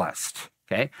would be blessed.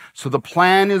 Okay? So the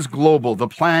plan is global. The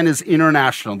plan is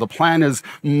international. The plan is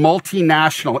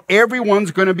multinational.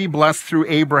 Everyone's going to be blessed through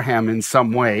Abraham in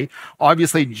some way.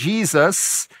 Obviously,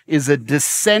 Jesus is a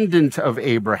descendant of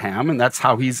Abraham, and that's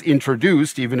how he's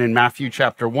introduced, even in Matthew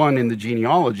chapter 1 in the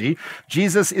genealogy.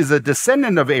 Jesus is a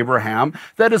descendant of Abraham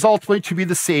that is ultimately to be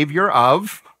the Savior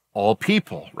of all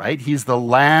people, right? He's the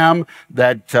Lamb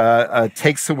that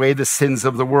takes away the sins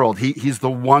of the world. He's the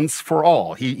once for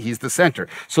all. He's the center.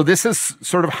 So this is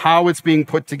sort of how it's being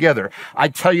put together. I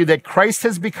tell you that Christ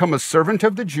has become a servant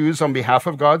of the Jews on behalf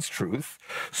of God's truth,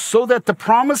 so that the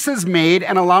promises made,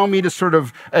 and allow me to sort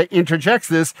of interject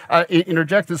this,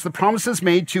 the promises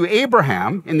made to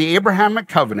Abraham in the Abrahamic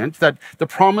covenant, that the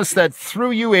promise that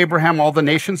through you, Abraham, all the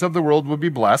nations of the world would be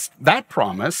blessed, that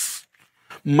promise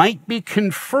might be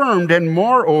confirmed, and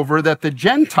moreover, that the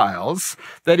Gentiles,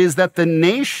 that is, that the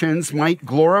nations might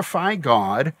glorify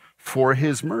God for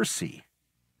his mercy.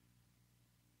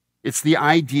 It's the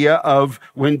idea of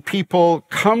when people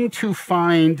come to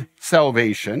find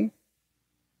salvation,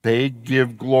 they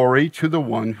give glory to the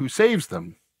one who saves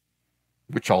them.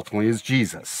 which ultimately is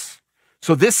Jesus.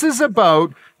 So this is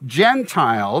about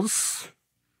Gentiles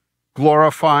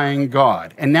glorifying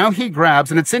God. And now he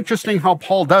grabs, and it's interesting how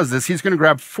Paul does this, he's going to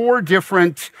grab 4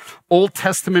 different Old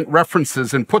Testament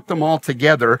references and put them all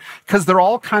together because they're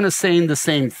all kind of saying the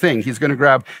same thing. He's going to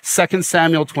grab 2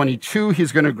 Samuel 22.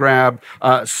 He's going to grab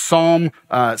Psalm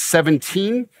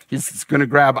 17. He's going to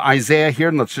grab Isaiah here,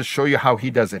 and let's just show you how he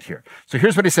does it here. So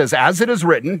here's what he says. As it is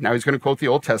written, now he's going to quote the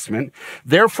Old Testament,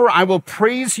 "Therefore I will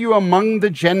praise you among the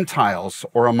Gentiles,"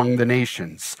 or among the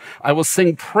nations. "I will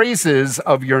sing praises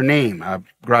of your name."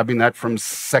 Grabbing that from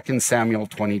 2 Samuel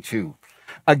 22.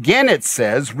 Again it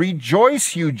says,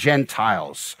 "Rejoice, you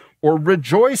Gentiles," or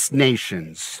 "Rejoice,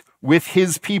 nations," with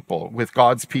his people, with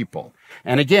God's people.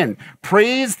 And again,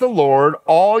 "Praise the Lord,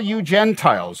 all you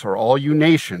Gentiles," or all you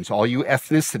nations, all you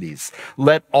ethnicities.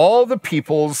 "Let all the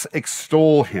peoples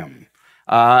extol him."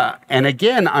 And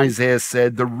again, Isaiah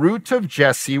said, "The root of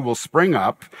Jesse will spring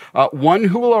up, one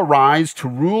who will arise to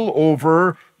rule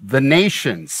over the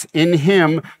nations. In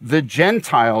him, the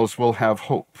Gentiles will have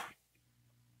hope."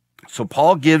 So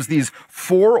Paul gives these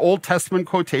 4 Old Testament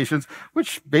quotations,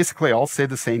 which basically all say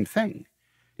the same thing.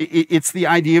 It's the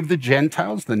idea of the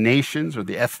Gentiles, the nations, or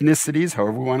the ethnicities,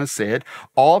 however we want to say it,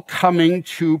 all coming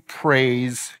to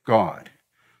praise God.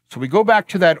 So we go back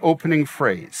to that opening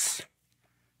phrase.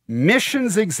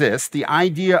 Missions exist, the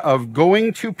idea of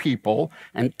going to people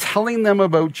and telling them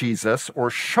about Jesus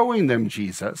or showing them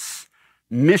Jesus.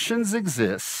 Missions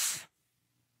exists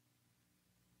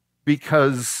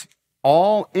because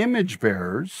all image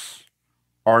bearers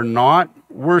are not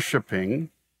worshiping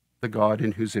the God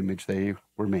in whose image they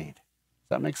were made. Does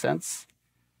that make sense?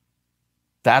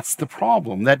 That's the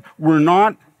problem, that we're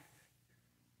not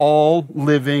all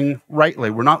living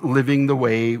rightly. We're not living the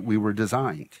way we were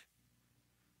designed.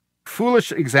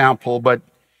 Foolish example, but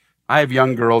I have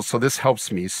young girls, so this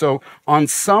helps me. So on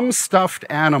some stuffed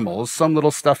animals, some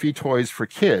little stuffy toys for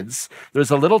kids,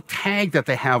 there's a little tag that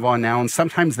they have on now, and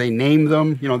sometimes they name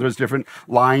them. You know, there's different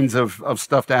lines of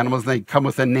stuffed animals. They come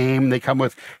with a name, they come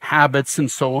with habits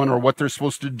and so on, or what they're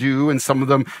supposed to do. And some of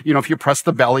them, you know, if you press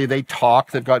the belly, they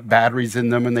talk. They've got batteries in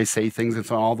them, and they say things and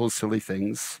so on, all those silly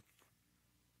things.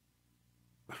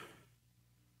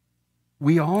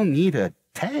 We all need a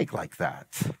tag like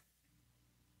that.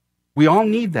 We all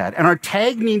need that. And our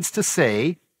tag needs to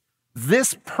say,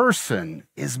 this person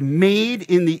is made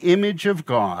in the image of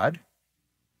God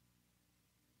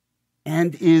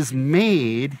and is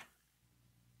made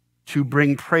to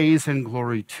bring praise and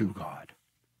glory to God.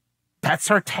 That's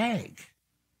our tag.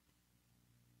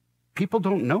 People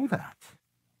don't know that.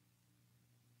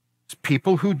 It's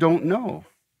people who don't know.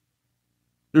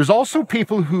 There's also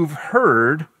people who've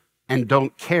heard and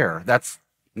don't care. That's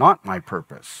not my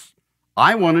purpose.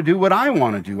 I want to do what I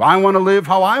want to do. I want to live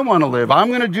how I want to live. I'm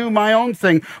going to do my own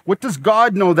thing. What does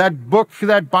God know? That book,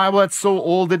 that Bible that's so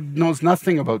old, it knows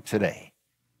nothing about today.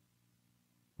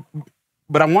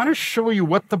 But I want to show you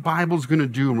what the Bible's going to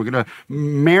do. And we're going to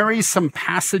marry some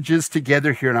passages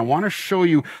together here. And I want to show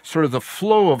you sort of the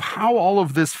flow of how all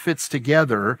of this fits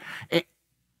together. And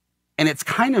it's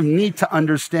kind of neat to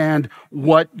understand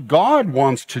what God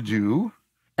wants to do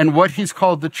and what he's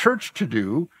called the church to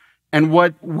do. And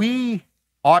what we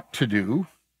ought to do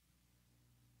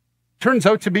turns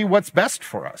out to be what's best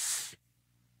for us.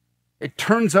 It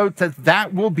turns out that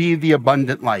that will be the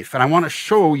abundant life. And I want to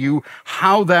show you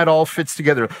how that all fits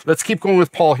together. Let's keep going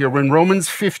with Paul here. We're in Romans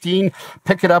 15.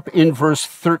 Pick it up in verse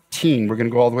 13. We're going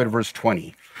to go all the way to verse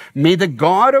 20. "May the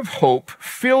God of hope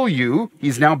fill you,"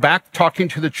 he's now back talking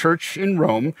to the church in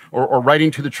Rome, or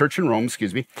writing to the church in Rome,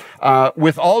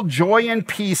 "with all joy and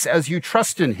peace as you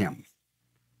trust in him."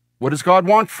 What does God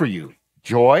want for you?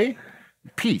 Joy,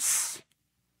 peace.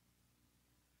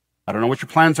 I don't know what your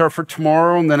plans are for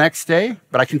tomorrow and the next day,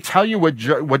 but I can tell you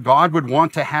what God would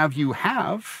want to have you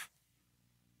have.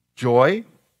 Joy,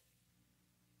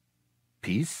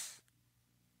 peace.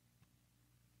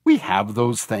 We have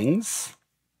those things.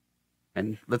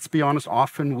 And let's be honest,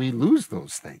 often we lose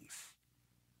those things,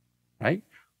 right?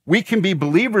 We can be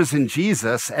believers in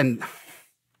Jesus and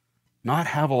not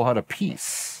have a lot of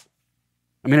peace.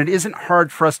 I mean, it isn't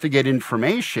hard for us to get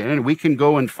information, and we can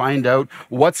go and find out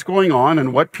what's going on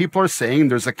and what people are saying.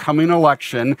 There's a coming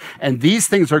election, and these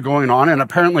things are going on, and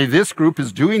apparently this group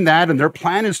is doing that, and their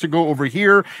plan is to go over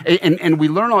here. And we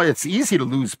learn it's easy to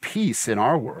lose peace in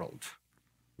our world.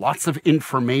 Lots of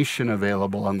information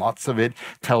available, and lots of it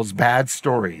tells bad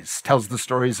stories, tells the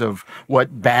stories of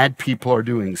what bad people are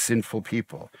doing, sinful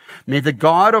people. "May the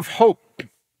God of hope,"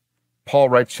 Paul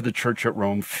writes to the church at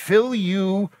Rome, "fill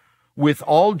you with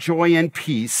all joy and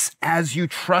peace as you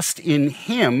trust in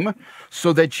him,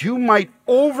 so that you might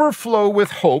overflow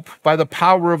with hope by the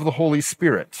power of the Holy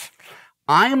Spirit.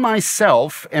 I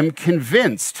myself am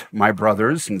convinced, my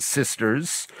brothers and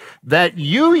sisters, that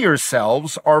you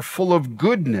yourselves are full of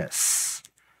goodness,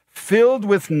 filled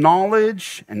with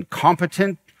knowledge and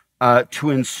competent to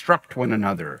instruct one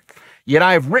another. Yet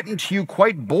I have written to you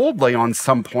quite boldly on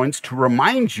some points to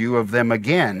remind you of them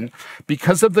again,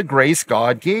 because of the grace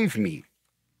God gave me,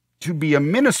 to be a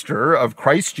minister of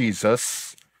Christ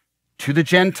Jesus to the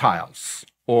Gentiles.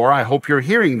 Or, I hope you're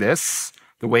hearing this,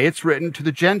 the way it's written, to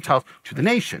the Gentiles, to the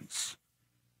nations,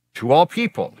 to all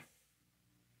people.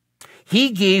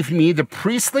 He gave me the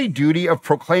priestly duty of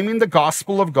proclaiming the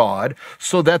gospel of God,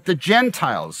 so that the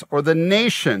Gentiles or the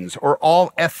nations or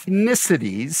all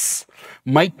ethnicities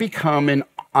might become an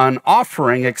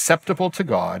offering acceptable to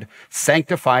God,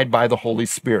 sanctified by the Holy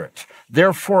Spirit.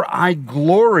 Therefore, I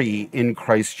glory in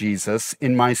Christ Jesus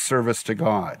in my service to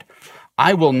God.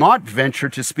 I will not venture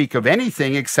to speak of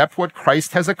anything except what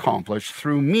Christ has accomplished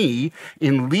through me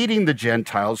in leading the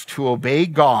Gentiles to obey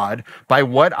God by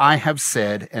what I have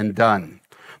said and done.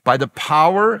 By the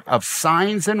power of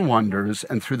signs and wonders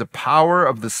and through the power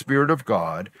of the Spirit of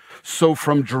God, so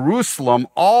from Jerusalem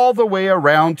all the way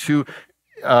around to,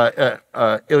 I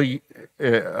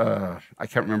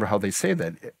can't remember how they say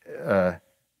that,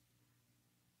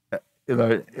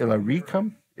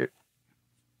 Illyricum?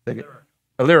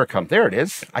 Illyricum, there it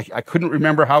is. I couldn't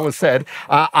remember how it was said.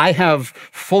 I have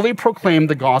fully proclaimed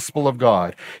the gospel of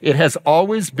God. It has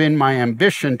always been my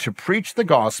ambition to preach the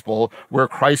gospel where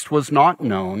Christ was not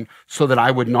known, so that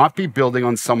I would not be building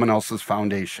on someone else's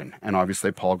foundation. And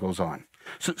obviously, Paul goes on.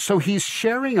 So he's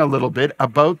sharing a little bit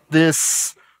about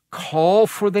this call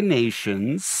for the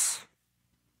nations,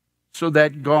 so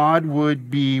that God would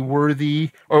be worthy,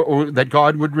 or that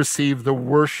God would receive the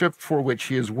worship for which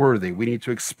he is worthy. We need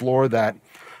to explore that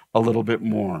a little bit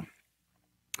more.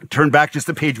 Turn back just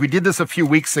a page. We did this a few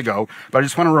weeks ago, but I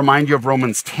just want to remind you of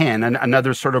Romans 10, and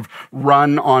another sort of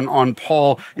run on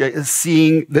Paul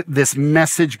seeing this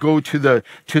message go to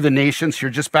the nations. Here,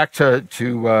 just back to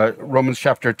Romans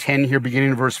chapter 10 here,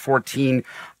 beginning in verse 14.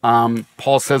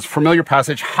 Paul says, familiar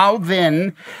passage, how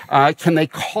then can they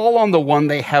call on the one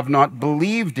they have not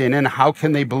believed in? And how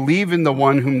can they believe in the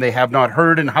one whom they have not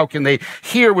heard? And how can they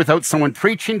hear without someone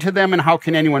preaching to them? And how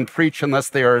can anyone preach unless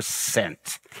they are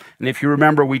sent? And if you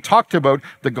remember, we talked about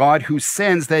the God who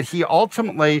sends, that he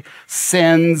ultimately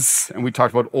sends, and we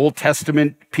talked about Old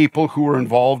Testament people who were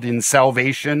involved in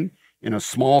salvation in a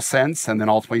small sense, and then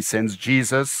ultimately sends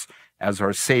Jesus as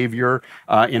our Savior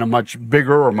in a much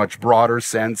bigger or much broader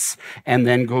sense, and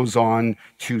then goes on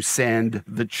to send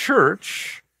the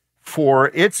church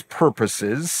for its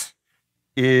purposes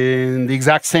in the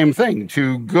exact same thing,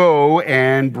 to go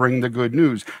and bring the good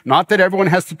news. Not that everyone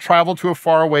has to travel to a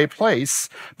faraway place,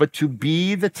 but to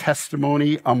be the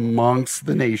testimony amongst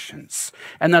the nations.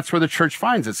 And that's where the church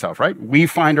finds itself, right? We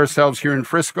find ourselves here in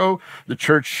Frisco. The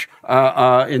church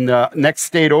in the next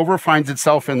state over finds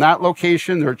itself in that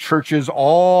location. There are churches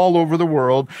all over the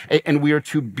world, and we are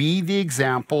to be the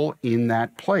example in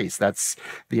that place. That's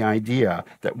the idea,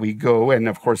 that we go. And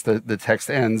of course, the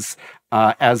text ends,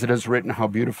 as it is written, how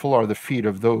beautiful are the feet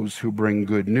of those who bring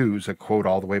good news, a quote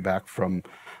all the way back from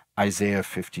Isaiah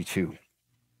 52.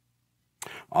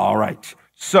 All right.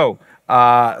 So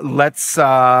let's,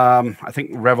 I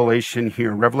think Revelation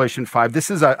here, Revelation 5. This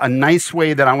is a nice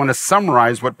way that I want to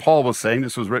summarize what Paul was saying.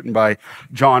 This was written by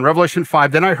John. Revelation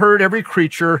 5. Then I heard every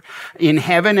creature in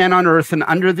heaven and on earth and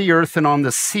under the earth and on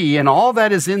the sea and all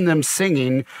that is in them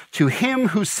singing, to him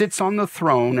who sits on the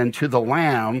throne and to the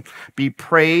Lamb be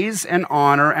praise and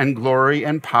honor and glory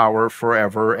and power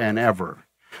forever and ever.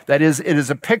 That is, it is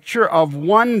a picture of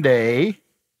one day,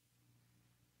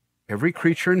 every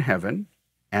creature in heaven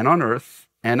and on earth,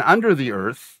 and under the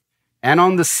earth, and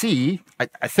on the sea.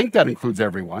 I think that includes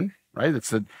everyone, right?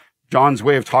 It's John's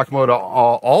way of talking about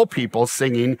all people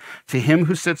singing, to him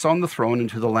who sits on the throne and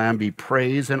to the Lamb be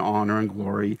praise and honor and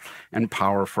glory and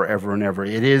power forever and ever.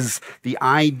 It is the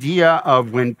idea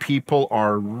of when people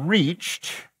are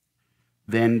reached,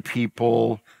 then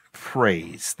people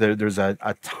praise. There's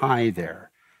a tie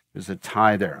there. There's a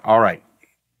tie there. All right.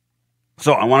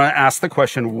 So I want to ask the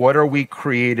question, what are we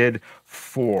created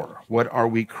for? What are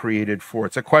we created for?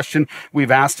 It's a question we've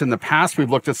asked in the past.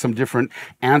 We've looked at some different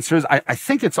answers. I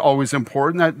think it's always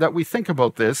important that we think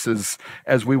about this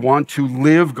as we want to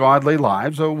live godly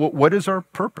lives. So what is our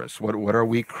purpose? What are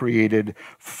we created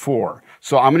for?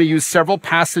 So I'm going to use several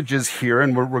passages here,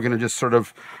 and we're going to just sort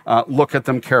of look at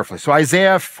them carefully. So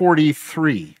Isaiah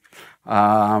 43.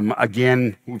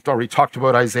 Again, we've already talked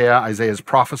about Isaiah. Isaiah is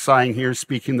prophesying here,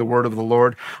 speaking the word of the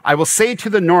Lord. I will say to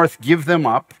the north, give them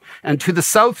up, and to the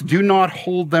south, do not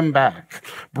hold them back.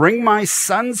 Bring my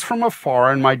sons from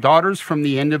afar and my daughters from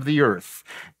the end of the earth.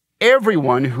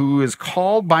 Everyone who is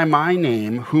called by my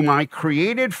name, whom I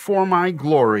created for my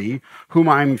glory, whom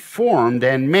I'm formed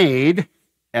and made,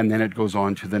 and then it goes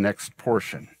on to the next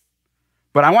portion.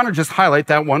 But I want to just highlight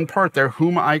that one part there,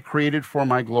 whom I created for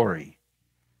my glory.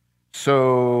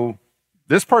 So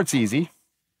this part's easy.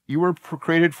 You were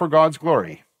created for God's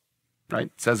glory, right?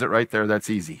 It says it right there. That's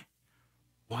easy.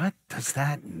 What does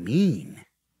that mean?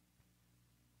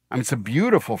 I mean, it's a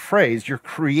beautiful phrase. You're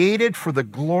created for the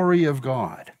glory of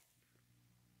God.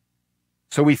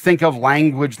 So we think of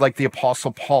language like the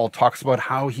Apostle Paul talks about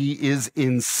how he is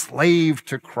enslaved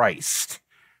to Christ,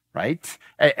 right?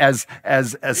 As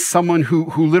someone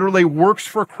who literally works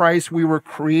for Christ, we were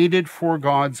created for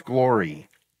God's glory.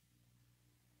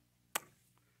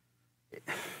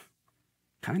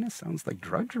 Kind of sounds like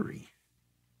drudgery,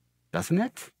 doesn't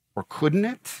it? Or couldn't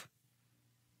it?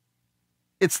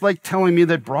 It's like telling me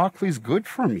that broccoli's good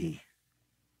for me.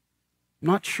 I'm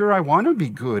not sure I want to be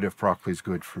good if broccoli's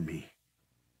good for me.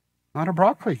 Not a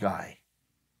broccoli guy.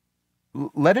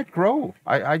 Let it grow.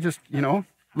 I just,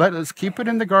 let us keep it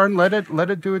in the garden. Let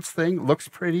it do its thing. It looks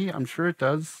pretty. I'm sure it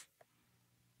does.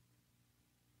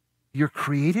 You're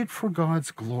created for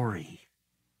God's glory.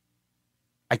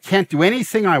 I can't do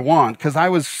anything I want because I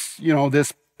was,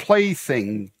 this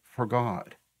plaything for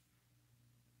God.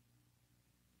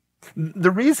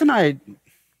 The reason I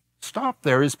stop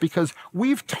there is because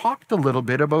we've talked a little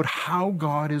bit about how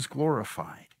God is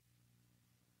glorified.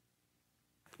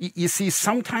 You see,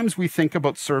 sometimes we think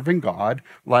about serving God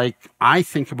like I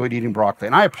think about eating broccoli.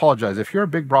 And I apologize. If you're a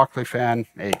big broccoli fan,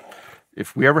 hey,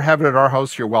 if we ever have it at our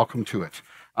house, you're welcome to it.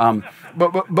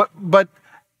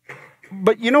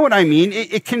 But you know what I mean?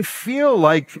 It can feel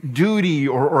like duty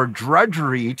or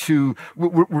drudgery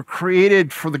we're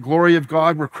created for the glory of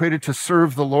God. We're created to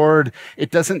serve the Lord. It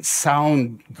doesn't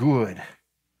sound good.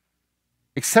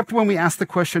 Except when we ask the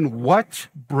question, what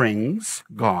brings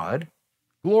God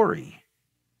glory?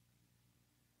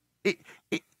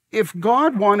 If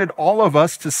God wanted all of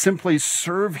us to simply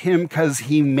serve him because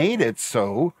he made it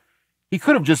so, he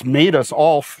could have just made us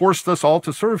all, forced us all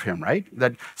to serve him, right?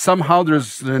 That somehow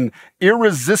there's an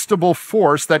irresistible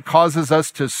force that causes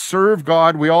us to serve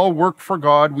God. We all work for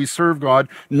God. We serve God.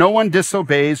 No one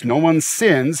disobeys. No one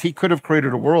sins. He could have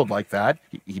created a world like that.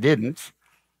 He didn't.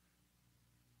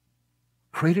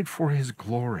 Created for his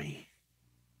glory.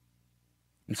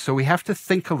 And so we have to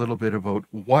think a little bit about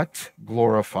what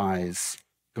glorifies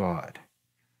God.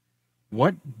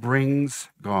 What brings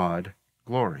God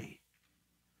glory?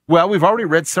 Well, we've already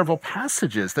read several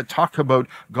passages that talk about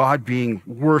God being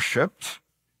worshiped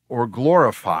or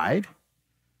glorified,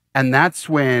 and that's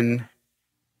when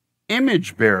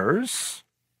image bearers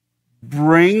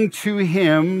bring to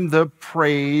him the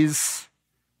praise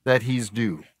that he's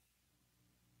due.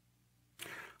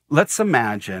 Let's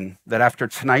imagine that after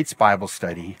tonight's Bible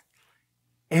study,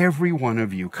 every one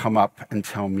of you come up and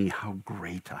tell me how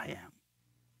great I am.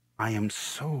 I am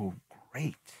so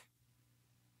great.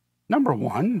 Number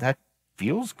one, that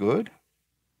feels good.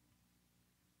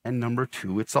 And number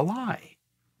two, it's a lie,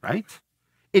 right?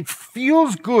 It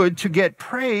feels good to get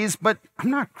praise, but I'm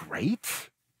not great. If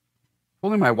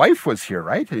only my wife was here,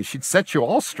 right? And she'd set you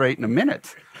all straight in a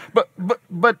minute.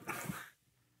 But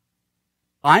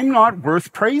I'm not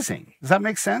worth praising. Does that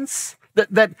make sense?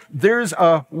 That there's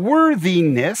a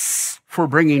worthiness for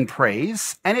bringing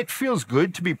praise, and it feels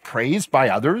good to be praised by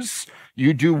others.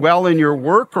 You do well in your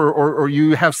work or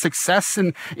you have success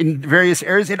in various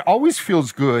areas. It always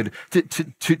feels good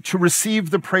to receive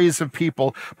the praise of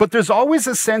people. But there's always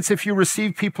a sense if you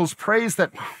receive people's praise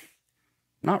that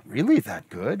not really that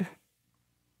good,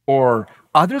 or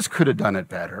others could have done it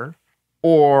better,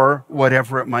 or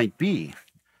whatever it might be.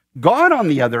 God, on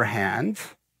the other hand,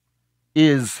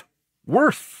 is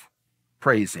worth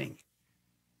praising.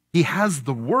 He has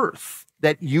the worth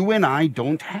that you and I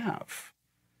don't have.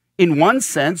 In one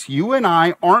sense, you and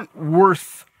I aren't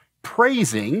worth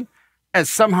praising as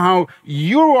somehow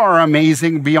you are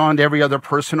amazing beyond every other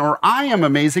person, or I am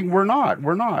amazing. We're not.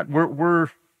 We're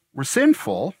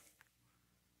sinful.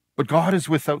 But God is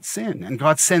without sin, and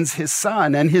God sends his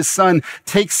son, and his son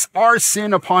takes our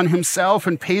sin upon himself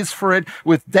and pays for it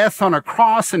with death on a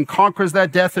cross and conquers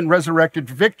that death and resurrected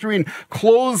victory and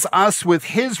clothes us with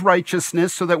his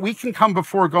righteousness so that we can come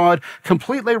before God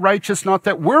completely righteous, not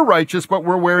that we're righteous, but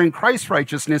we're wearing Christ's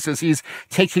righteousness as he's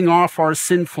taking off our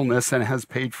sinfulness and has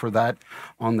paid for that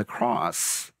on the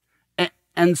cross.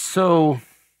 And so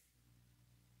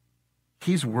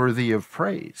He's worthy of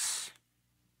praise.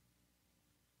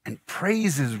 And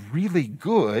praise is really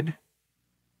good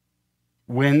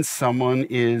when someone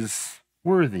is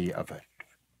worthy of it.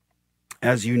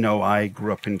 As you know, I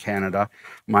grew up in Canada.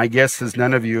 My guess is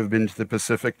none of you have been to the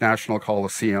Pacific National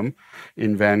Coliseum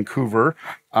in Vancouver,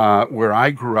 where I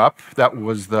grew up. That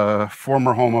was the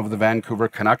former home of the Vancouver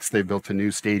Canucks. They built a new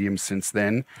stadium since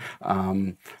then.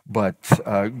 But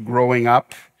growing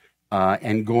up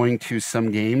and going to some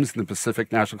games in the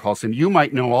Pacific National Coliseum, you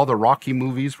might know all the Rocky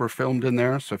movies were filmed in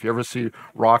there. So if you ever see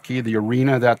Rocky, the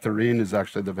arena that they're in is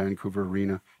actually the Vancouver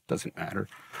Arena. Doesn't matter.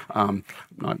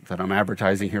 Not that I'm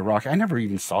advertising here, Rocky. I never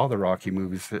even saw the Rocky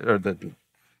movies, or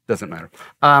doesn't matter.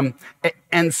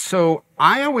 And so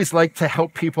I always like to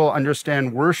help people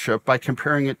understand worship by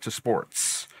comparing it to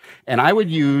sports. And I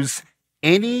would use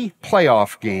any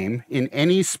playoff game in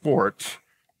any sport,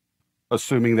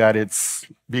 assuming that it's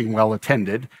being well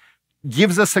attended,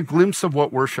 gives us a glimpse of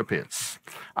what worship is.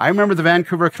 I remember the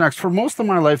Vancouver Canucks. For most of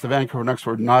my life, the Vancouver Canucks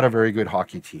were not a very good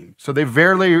hockey team. So they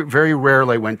very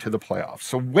rarely went to the playoffs.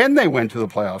 So when they went to the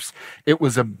playoffs, it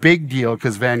was a big deal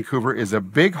because Vancouver is a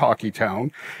big hockey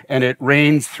town and it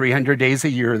rains 300 days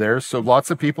a year there. So lots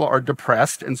of people are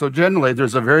depressed. And so generally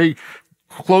there's a very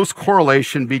close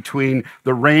correlation between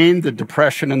the rain, the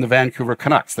depression, and the Vancouver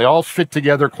Canucks. They all fit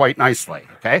together quite nicely,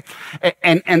 okay?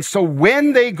 And so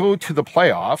when they go to the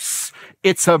playoffs,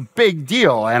 it's a big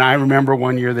deal. And I remember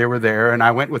one year they were there, and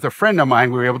I went with a friend of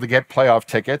mine. We were able to get playoff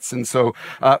tickets, and so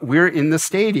we're in the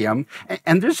stadium,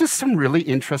 and there's just some really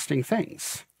interesting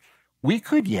things. We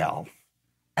could yell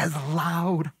as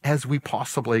loud as we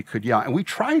possibly could yell, and we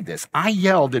tried this. I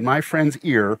yelled in my friend's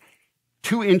ear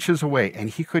 2 inches away,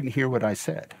 and he couldn't hear what I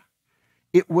said.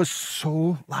 It was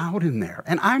so loud in there.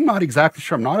 And I'm not exactly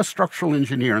sure. I'm not a structural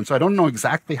engineer, and so I don't know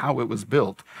exactly how it was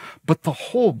built. But the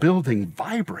whole building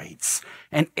vibrates,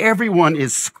 and everyone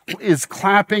is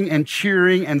clapping and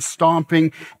cheering and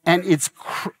stomping, and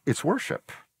it's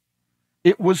worship.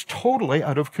 It was totally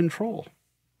out of control.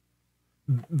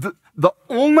 The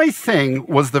only thing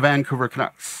was the Vancouver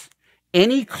Canucks.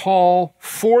 Any call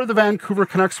for the Vancouver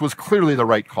Canucks was clearly the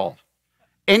right call.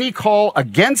 Any call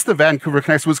against the Vancouver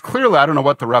Canucks was clearly, I don't know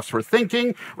what the refs were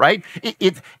thinking, right?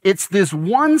 It's this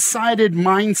one-sided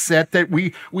mindset that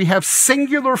we have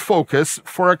singular focus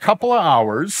for a couple of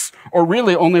hours, or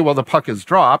really only while the puck is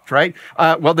dropped, right?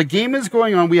 While the game is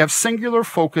going on, we have singular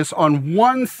focus on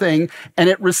one thing, and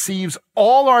it receives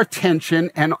all our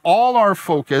attention and all our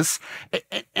focus.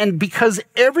 And because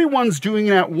everyone's doing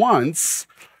it at once,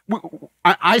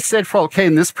 I said, okay,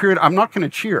 in this period, I'm not going to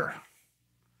cheer.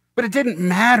 But it didn't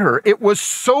matter. It was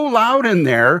so loud in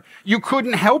there, you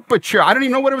couldn't help but cheer. I don't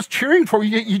even know what I was cheering for.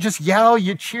 You just yell,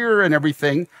 you cheer and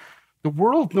everything. The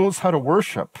world knows how to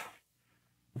worship.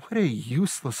 What a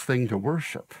useless thing to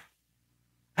worship.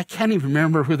 I can't even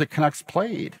remember who the Canucks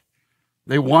played.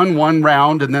 They won one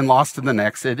round and then lost in the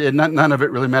next. None of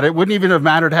it really mattered. It wouldn't even have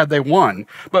mattered had they won.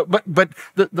 But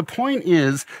the point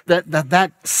is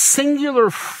that singular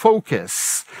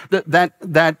focus,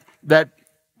 that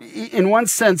in one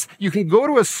sense, you can go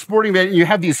to a sporting event and you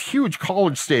have these huge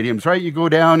college stadiums, right? You go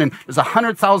down and there's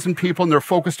 100,000 people and they're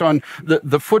focused on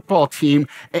the football team.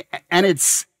 And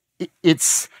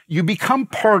you become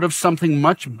part of something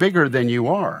much bigger than you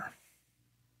are.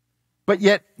 But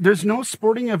yet there's no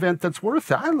sporting event that's worth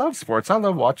it. I love sports. I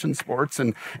love watching sports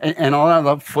and all. I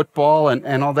love football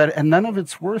and all that. And none of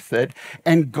it's worth it.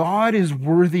 And God is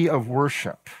worthy of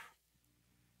worship.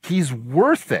 He's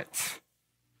worth it.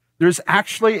 There's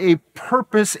actually a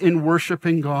purpose in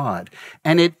worshiping God.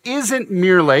 And it isn't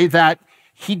merely that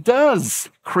he does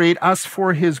create us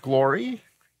for his glory,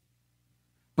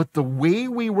 but the way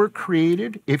we were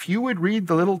created, if you would read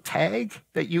the little tag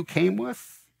that you came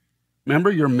with,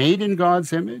 remember, you're made in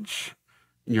God's image,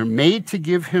 and you're made to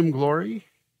give him glory.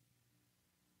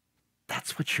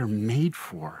 That's what you're made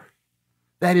for.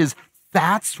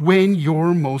 That's when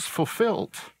you're most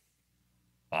fulfilled.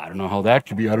 I don't know how that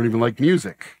could be. I don't even like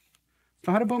music. It's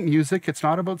not about music. It's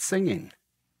not about singing.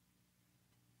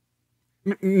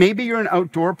 Maybe you're an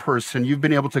outdoor person. You've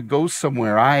been able to go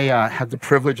somewhere. I had the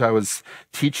privilege. I was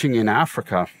teaching in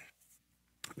Africa.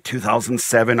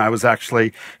 2007, I was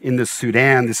actually in the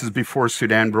Sudan. This is before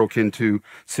Sudan broke into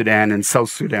Sudan and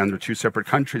South Sudan. They're two separate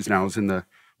countries now. I was in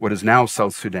what is now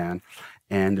South Sudan.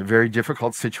 And a very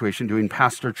difficult situation doing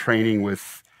pastor training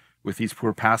with these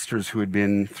poor pastors who had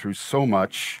been through so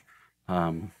much,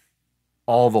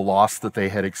 all the loss that they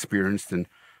had experienced, and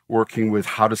working with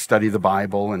how to study the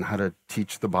Bible and how to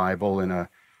teach the Bible in a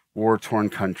war-torn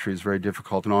country is very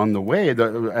difficult. And on the way,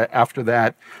 after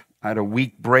that, I had a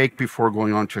week break before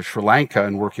going on to Sri Lanka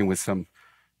and working with some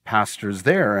pastors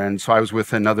there. And so I was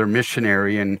with another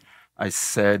missionary, and he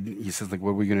says, like,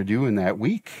 what are we going to do in that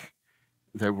week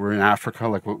that we're in Africa?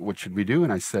 Like, what should we do?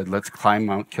 And I said, let's climb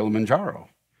Mount Kilimanjaro.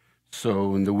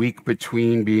 So in the week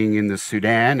between being in the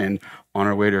Sudan and on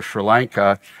our way to Sri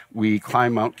Lanka, we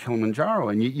climb Mount Kilimanjaro.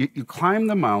 And you climb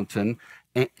the mountain,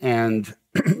 and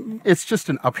it's just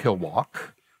an uphill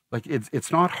walk. Like,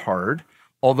 it's not hard,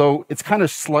 although it's kind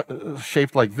of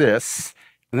shaped like this.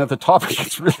 And at the top,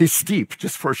 it's really steep.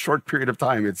 Just for a short period of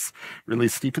time, it's really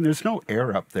steep. And there's no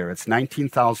air up there. It's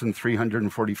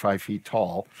 19,345 feet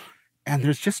tall. And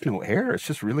there's just no air. It's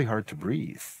just really hard to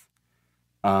breathe.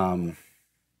 So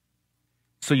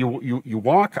you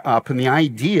walk up, and the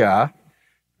idea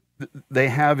they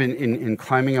have in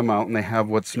climbing a mountain, they have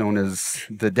what's known as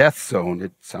the death zone.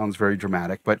 It sounds very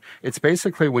dramatic, but it's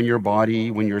basically when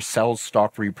your cells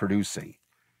stop reproducing.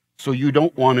 So you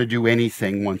don't want to do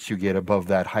anything once you get above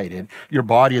that height. Your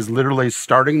body is literally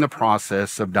starting the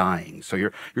process of dying. So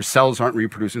your cells aren't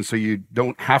reproducing, so you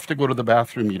don't have to go to the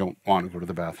bathroom. You don't want to go to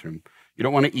the bathroom. You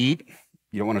don't want to eat.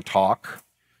 You don't want to talk.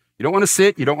 You don't want to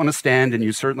sit. You don't want to stand, and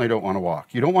you certainly don't want to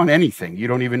walk. You don't want anything. You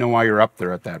don't even know why you're up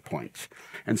there at that point.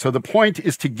 And so the point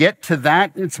is to get to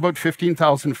that. It's about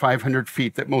 15,500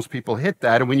 feet that most people hit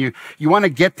that. And when you want to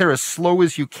get there as slow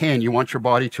as you can, you want your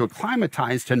body to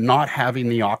acclimatize to not having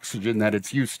the oxygen that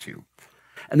it's used to.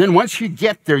 And then once you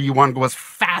get there, you want to go as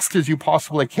fast as you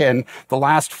possibly can, the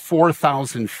last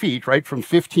 4,000 feet, right? From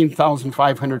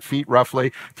 15,500 feet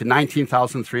roughly to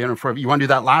 19,304. You want to do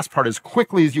that last part as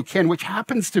quickly as you can, which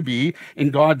happens to be, in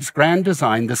God's grand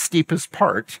design, the steepest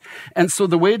part. And so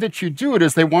the way that you do it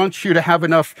is they want you to have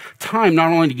enough time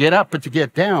not only to get up, but to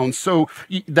get down. So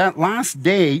that last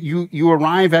day, you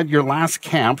arrive at your last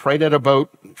camp, right at about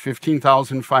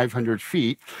 15,500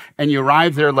 feet, and you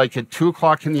arrive there like at 2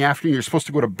 o'clock in the afternoon. You're supposed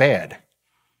to go to bed.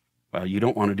 Well, you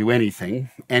don't want to do anything.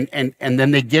 And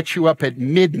then they get you up at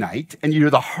midnight, and you do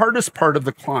the hardest part of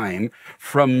the climb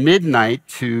from midnight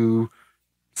to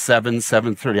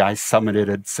 7:30. I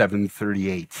summited at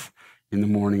 7:38 in the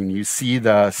morning. You see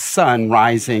the sun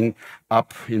rising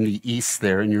up in the east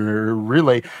there, and you're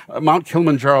really, Mount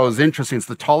Kilimanjaro is interesting. It's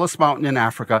the tallest mountain in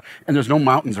Africa, and there's no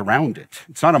mountains around it.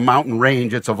 It's not a mountain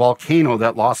range. It's a volcano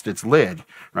that lost its lid,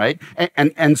 right?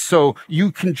 And so you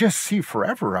can just see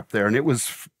forever up there, and it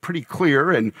was pretty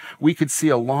clear, and we could see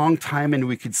a long time, and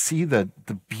we could see the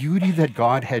beauty that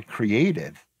God had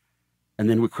created. And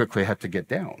then we quickly had to get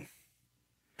down.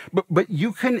 But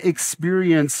you can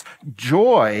experience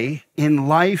joy in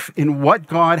life in what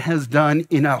God has done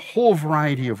in a whole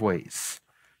variety of ways.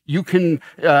 You can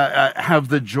have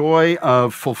the joy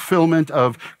of fulfillment,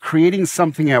 of creating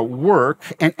something at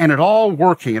work, and it all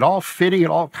working, it all fitting, it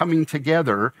all coming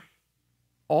together,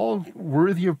 all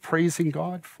worthy of praising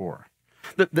God for.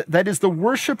 That is, the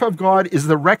worship of God is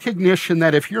the recognition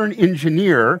that if you're an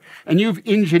engineer and you've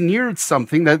engineered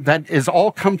something that is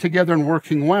all come together and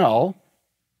working well,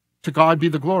 to God be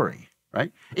the glory,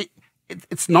 right?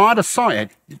 It's not a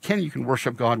song. You can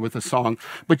worship God with a song,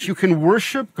 but you can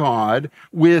worship God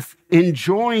with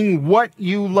enjoying what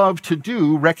you love to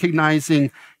do,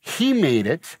 recognizing He made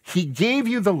it. He gave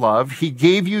you the love. He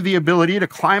gave you the ability to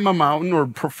climb a mountain or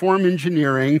perform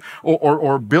engineering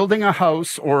or building a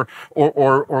house or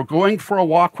going for a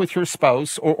walk with your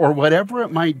spouse or whatever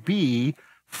it might be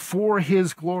for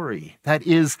His glory. That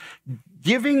is,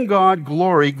 giving God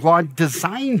glory. God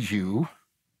designed you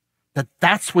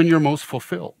that's when you're most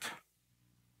fulfilled.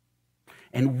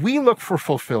 And we look for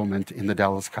fulfillment in the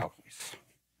Dallas Cowboys,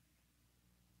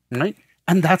 right?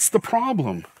 And that's the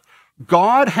problem.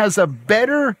 God has a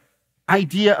better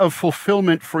idea of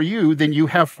fulfillment for you than you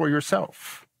have for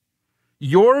yourself.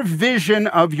 Your vision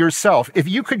of yourself, if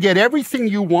you could get everything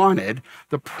you wanted,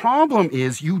 the problem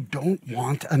is you don't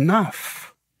want enough.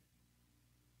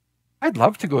 I'd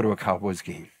love to go to a Cowboys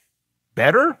game.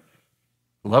 Better?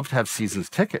 Love to have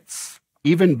season's tickets.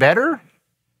 Even better?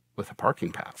 With a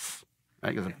parking pass.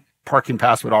 Right? Because a parking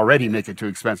pass would already make it too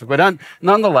expensive. But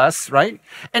nonetheless, right?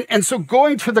 And so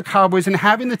going to the Cowboys and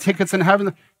having the tickets and having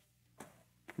the...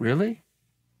 Really?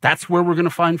 That's where we're going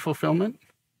to find fulfillment?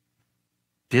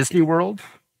 Disney World?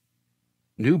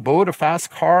 New boat, a fast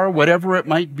car, whatever it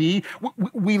might be.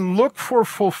 We look for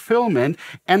fulfillment,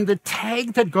 and the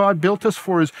tag that God built us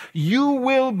for is, you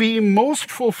will be most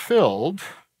fulfilled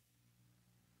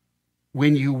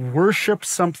when you worship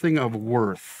something of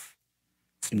worth.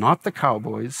 It's not the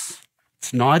Cowboys.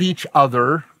 It's not each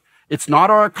other. It's not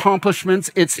our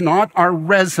accomplishments. It's not our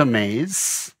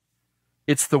resumes.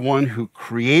 It's the one who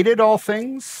created all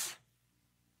things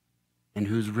and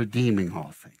who's redeeming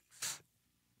all things.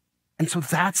 And so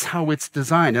that's how it's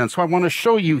designed. And so I want to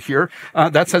show you here,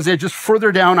 that's Isaiah, just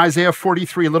further down, Isaiah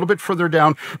 43, a little bit further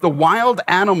down. The wild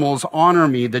animals honor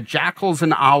me, the jackals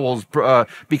and owls,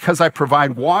 because I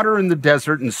provide water in the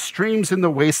desert and streams in the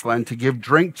wasteland to give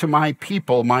drink to my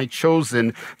people, my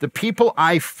chosen, the people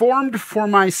I formed for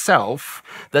myself,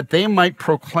 that they might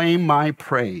proclaim my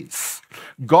praise.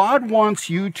 God wants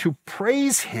you to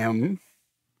praise him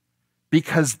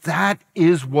because that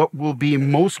is what will be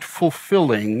most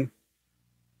fulfilling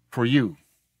for you.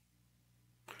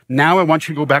 Now I want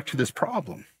you to go back to this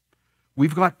problem.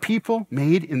 We've got people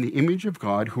made in the image of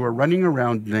God who are running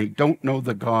around and they don't know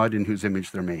the God in whose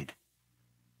image they're made.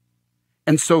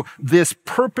 And so this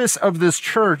purpose of this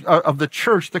church,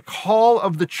 the call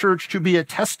of the church to be a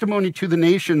testimony to the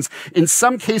nations, in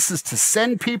some cases to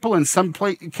send people, in some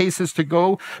cases to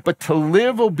go, but to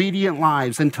live obedient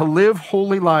lives and to live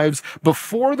holy lives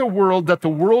before the world, that the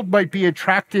world might be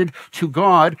attracted to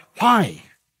God. Why?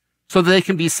 So that they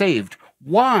can be saved.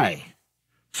 Why?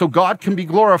 So God can be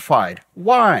glorified.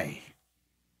 Why?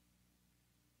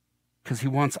 Because he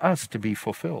wants us to be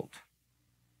fulfilled.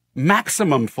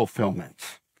 Maximum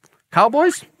fulfillment.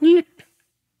 Cowboys?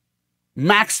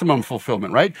 Maximum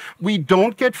fulfillment, right? We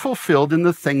don't get fulfilled in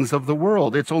the things of the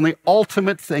world. It's only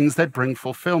ultimate things that bring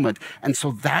fulfillment. And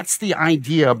so that's the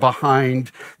idea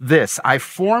behind this. I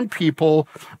form people,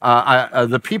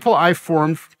 the people I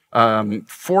form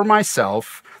for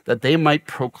myself, that they might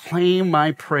proclaim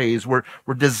my praise. We're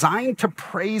designed to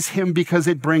praise him because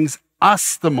it brings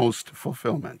us the most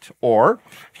fulfillment. Or,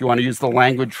 if you want to use the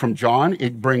language from John,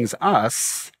 it brings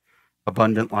us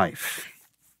abundant life.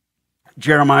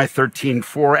 Jeremiah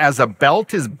 13:4, as a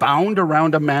belt is bound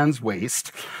around a man's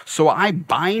waist, so I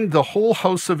bind the whole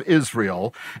house of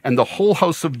Israel and the whole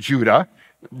house of Judah.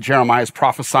 Jeremiah is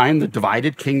prophesying the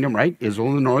divided kingdom, right? Israel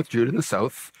in the north, Judah in the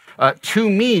south. To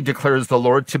me, declares the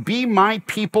Lord, to be my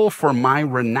people for my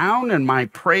renown and my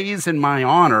praise and my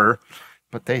honor,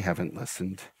 but they haven't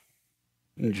listened.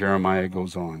 And Jeremiah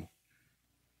goes on.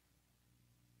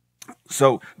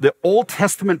 So the Old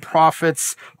Testament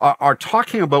prophets are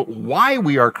talking about why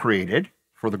we are created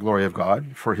for the glory of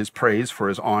God, for his praise, for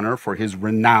his honor, for his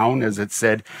renown, as it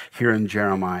said here in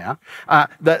Jeremiah.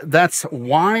 That's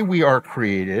why we are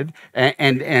created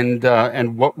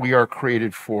and what we are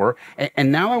created for.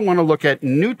 And now I want to look at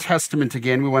New Testament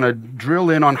again. We want to drill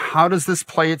in on how does this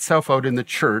play itself out in the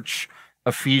church.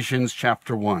 Ephesians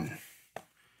chapter 1.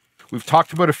 We've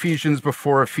talked about Ephesians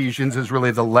before. Ephesians is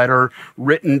really the letter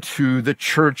written to the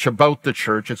church about the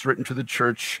church. It's written to the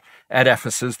church at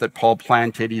Ephesus that Paul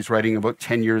planted. He's writing about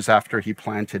 10 years after he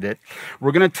planted it.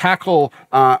 We're going to tackle,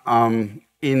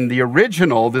 in the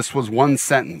original, this was one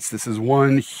sentence. This is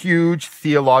one huge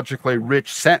theologically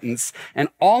rich sentence. And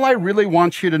all I really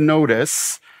want you to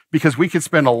notice, because we could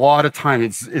spend a lot of time,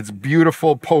 it's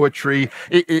beautiful poetry.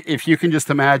 If you can just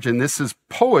imagine, this is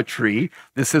poetry.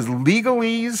 This is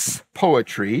legalese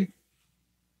poetry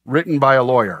written by a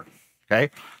lawyer,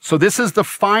 okay? So this is the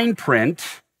fine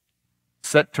print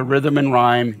set to rhythm and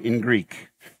rhyme in Greek.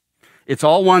 It's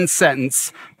all one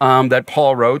sentence that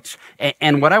Paul wrote.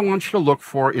 And what I want you to look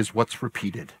for is what's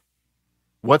repeated.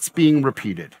 What's being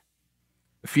repeated?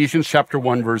 Ephesians chapter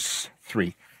 1, verse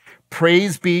 3.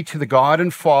 Praise be to the God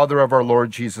and Father of our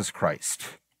Lord Jesus Christ.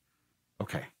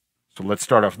 Okay, so let's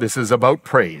start off. This is about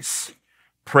praise.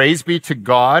 Praise be to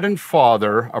God and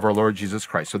Father of our Lord Jesus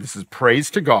Christ. So this is praise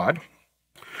to God,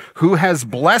 who has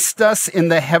blessed us in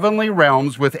the heavenly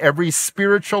realms with every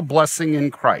spiritual blessing in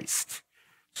Christ.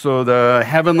 So the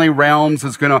heavenly realms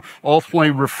is going to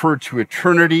ultimately refer to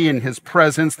eternity in his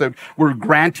presence, that we're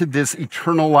granted this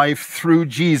eternal life through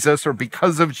Jesus or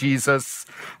because of Jesus,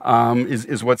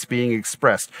 is what's being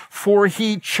expressed. For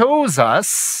he chose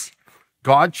us,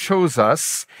 God chose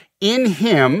us in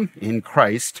him, in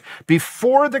Christ,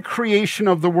 before the creation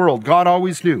of the world. God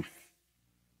always knew.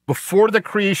 Before the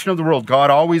creation of the world, God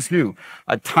always knew.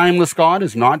 A timeless God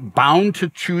is not bound to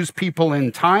choose people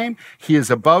in time. He is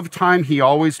above time. He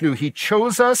always knew. He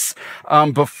chose us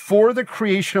before the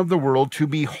creation of the world to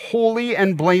be holy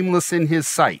and blameless in his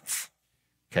sight.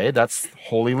 Okay, that's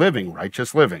holy living,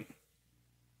 righteous living.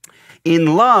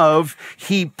 In love,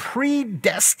 he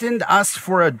predestined us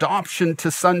for adoption to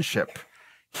sonship.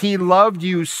 He loved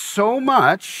you so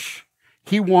much,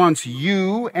 he wants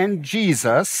you and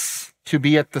Jesus to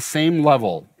be at the same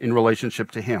level in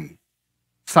relationship to him.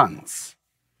 Sons.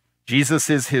 Jesus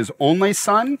is his only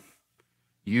son.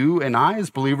 You and I,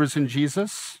 as believers in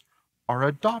Jesus, are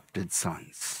adopted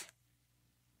sons.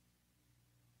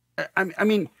 I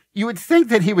mean, you would think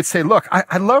that he would say, look,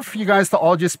 I'd love for you guys to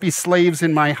all just be slaves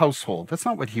in my household. That's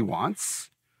not what he wants.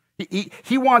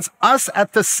 He wants us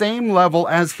at the same level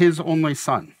as his only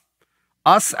son.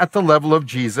 Us at the level of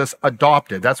Jesus,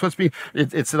 adopted. That's what's being,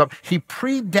 he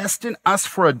predestined us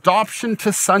for adoption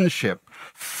to sonship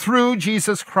through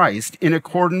Jesus Christ in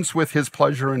accordance with his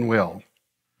pleasure and will,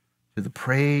 to the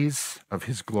praise of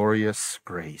his glorious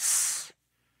grace,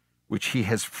 which he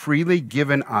has freely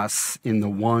given us in the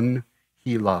one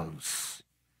he loves.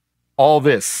 All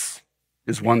this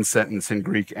is one sentence in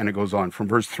Greek, and it goes on from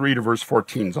verse 3 to verse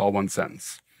 14 is all one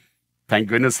sentence. Thank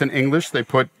goodness in English they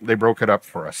broke it up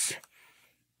for us.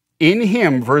 In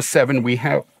him, verse 7, we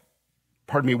have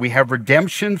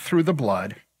redemption through the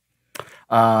blood,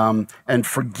 and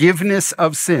forgiveness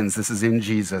of sins. This is in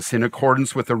Jesus, in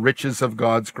accordance with the riches of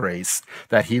God's grace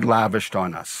that he lavished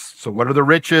on us. So what are the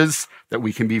riches? That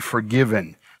we can be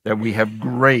forgiven, that we have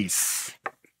grace.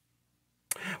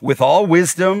 With all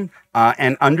wisdom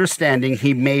and understanding,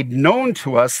 he made known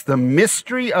to us the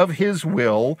mystery of his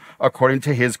will according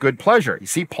to his good pleasure. You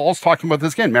see, Paul's talking about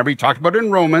this again. Remember, he talked about it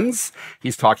in Romans.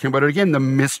 He's talking about it again, the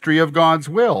mystery of God's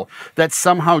will, that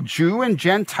somehow Jew and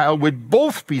Gentile would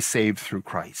both be saved through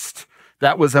Christ.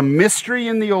 That was a mystery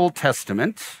in the Old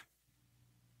Testament,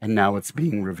 and now it's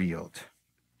being revealed.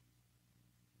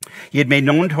 He had made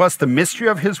known to us the mystery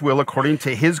of his will according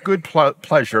to his good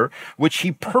pleasure, which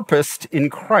he purposed in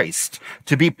Christ,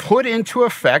 to be put into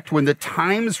effect when the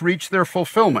times reach their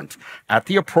fulfillment, at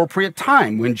the appropriate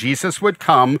time, when Jesus would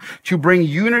come to bring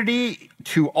unity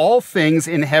to all things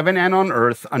in heaven and on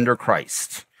earth under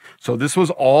Christ. So this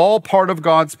was all part of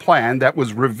God's plan that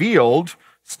was revealed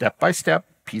step by step,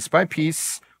 piece by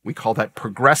piece. We call that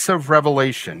progressive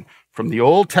revelation, from the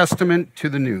Old Testament to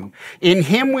the New. In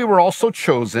him we were also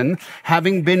chosen,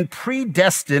 having been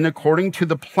predestined according to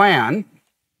the plan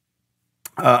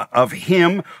of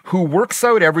him who works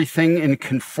out everything in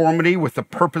conformity with the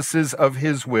purposes of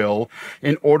his will,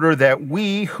 in order that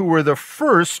we who were the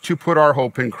first to put our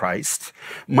hope in Christ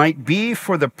might be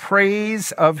for the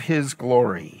praise of his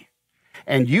glory.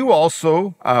 And you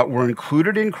also were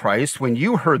included in Christ when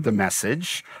you heard the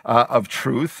message of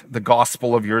truth, the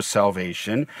gospel of your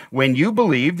salvation, when you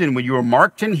believed and when you were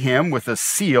marked in him with a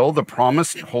seal, the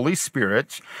promised Holy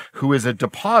Spirit, who is a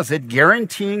deposit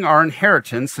guaranteeing our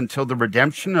inheritance until the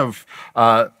redemption of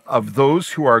those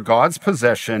who are God's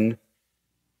possession,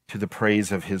 to the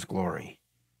praise of his glory.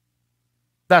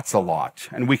 That's a lot.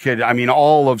 And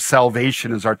all of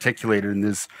salvation is articulated in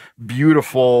this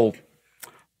beautiful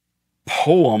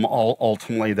poem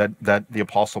ultimately that the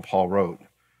Apostle Paul wrote.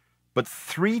 But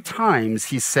 3 times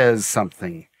he says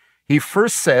something. He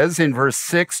first says in verse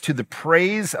 6, to the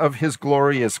praise of his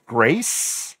glorious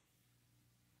grace.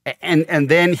 And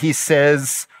then he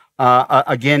says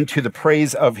again, to the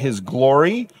praise of his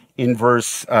glory in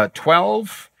verse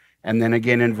 12. And then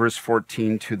again in verse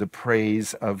 14, to the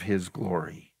praise of his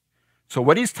glory. So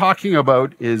what he's talking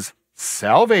about is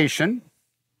salvation,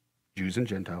 Jews and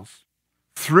Gentiles,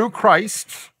 through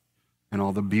Christ, and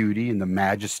all the beauty and the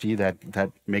majesty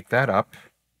that make that up,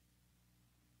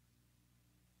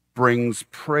 brings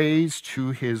praise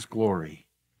to his glory.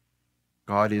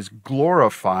 God is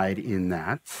glorified in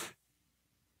that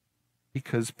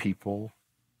because people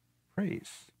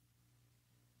praise.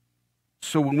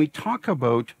 So when we talk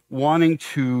about wanting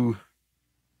to,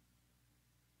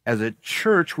 as a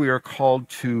church, we are called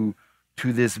to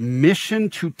this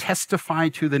mission to testify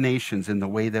to the nations in the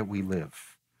way that we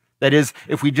live. That is,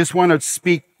 if we just want to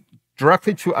speak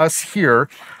directly to us here,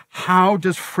 how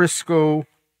is Frisco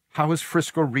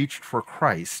reached for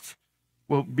Christ?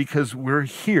 Well, because we're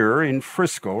here in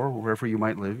Frisco, or wherever you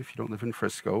might live if you don't live in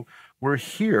Frisco, we're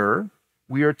here,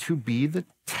 we are to be the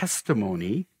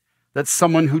testimony that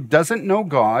someone who doesn't know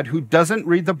God, who doesn't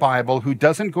read the Bible, who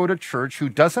doesn't go to church, who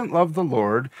doesn't love the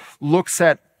Lord, looks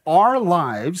at our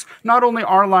lives, not only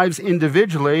our lives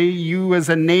individually, you as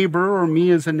a neighbor or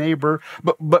me as a neighbor,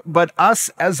 but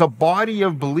us as a body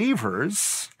of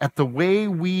believers, at the way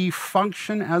we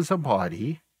function as a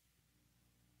body,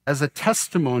 as a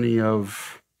testimony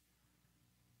of,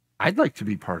 I'd like to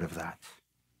be part of that.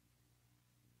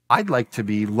 I'd like to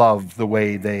be loved the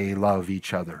way they love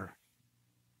each other.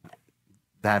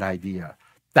 That idea.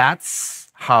 That's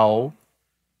how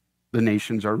the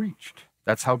nations are reached.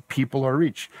 That's how people are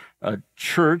reached. A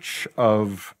church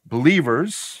of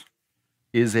believers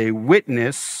is a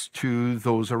witness to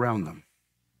those around them.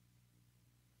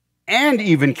 And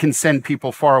even can send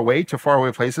people far away to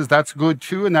faraway places. That's good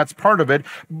too, and that's part of it.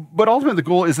 But ultimately, the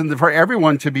goal isn't for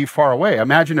everyone to be far away.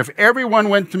 Imagine if everyone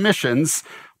went to missions.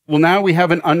 Well, now we have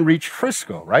an unreached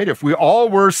Frisco, right? If we all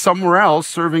were somewhere else,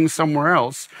 serving somewhere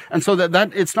else. And so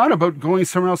that it's not about going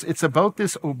somewhere else. It's about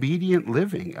this obedient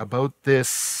living, about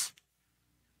this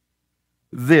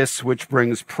this which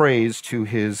brings praise to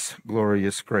his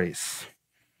glorious grace.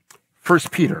 1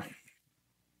 Peter.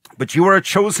 But you are a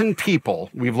chosen people.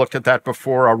 We've looked at that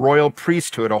before, a royal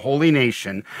priesthood, a holy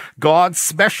nation, God's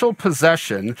special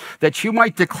possession, that you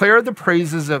might declare the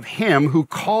praises of him who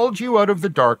called you out of the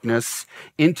darkness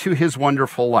into his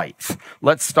wonderful light.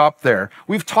 Let's stop there.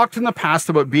 We've talked in the past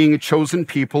about being a chosen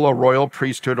people, a royal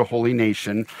priesthood, a holy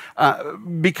nation,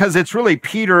 because it's really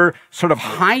Peter sort of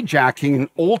hijacking an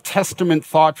Old Testament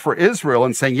thought for Israel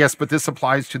and saying, yes, but this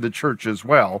applies to the church as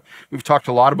well. We've talked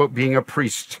a lot about being a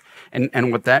priest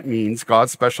and what that means,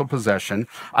 God's special possession.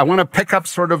 I want to pick up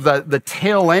sort of the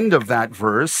tail end of that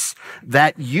verse,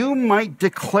 that you might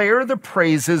declare the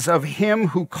praises of him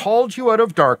who called you out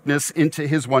of darkness into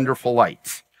his wonderful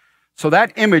light. So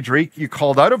that imagery, you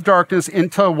called out of darkness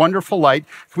into a wonderful light,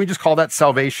 can we just call that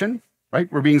salvation? Right?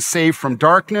 We're being saved from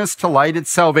darkness to light. It's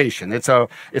salvation. It's a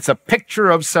picture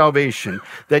of salvation,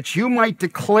 that you might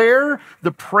declare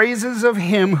the praises of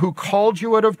him who called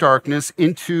you out of darkness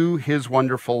into his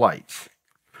wonderful light.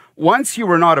 Once you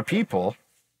were not a people,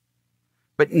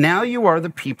 but now you are the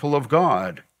people of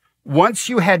God. Once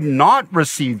you had not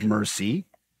received mercy,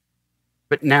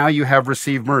 but now you have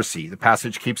received mercy. The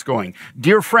passage keeps going.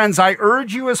 Dear friends, I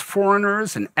urge you as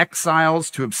foreigners and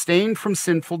exiles to abstain from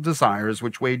sinful desires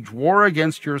which wage war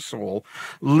against your soul.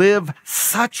 Live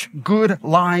such good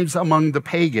lives among the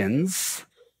pagans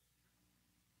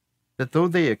that though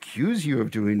they accuse you of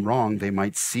doing wrong, they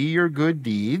might see your good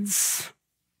deeds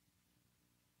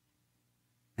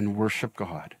and worship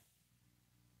God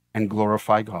and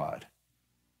glorify God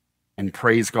and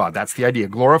praise God. That's the idea.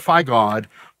 Glorify God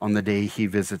on the day he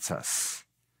visits us.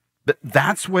 But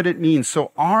that's what it means.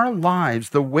 So our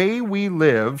lives, the way we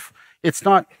live, it's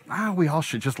not, we all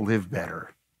should just live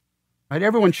better. Right?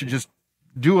 Everyone should just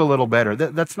do a little better.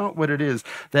 That's not what it is.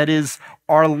 That is,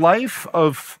 our life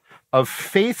of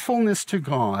faithfulness to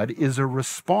God is a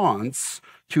response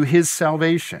to his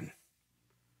salvation.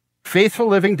 Faithful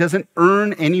living doesn't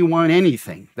earn anyone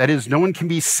anything. That is, no one can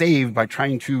be saved by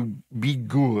trying to be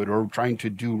good or trying to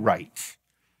do right.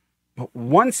 But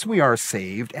once we are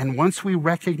saved, and once we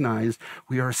recognize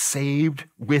we are saved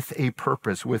with a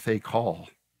purpose, with a call.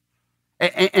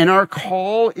 And our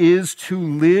call is to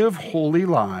live holy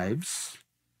lives,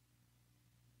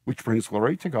 which brings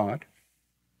glory to God,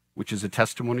 which is a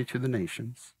testimony to the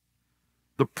nations.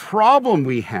 The problem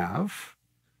we have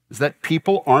is that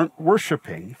people aren't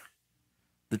worshiping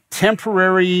the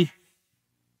temporary,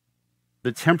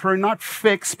 not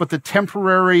fix, but the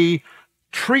temporary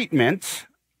treatment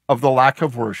of the lack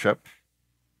of worship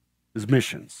is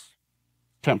missions.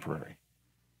 Temporary.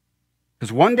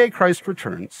 Because one day Christ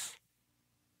returns,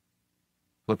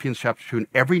 Philippians chapter 2, and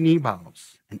every knee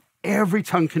bows and every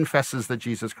tongue confesses that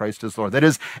Jesus Christ is Lord. That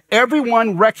is,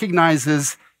 everyone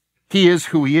recognizes he is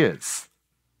who he is.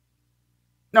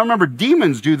 Now remember,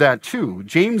 demons do that too.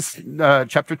 James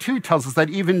chapter 2 tells us that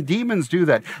even demons do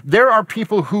that. There are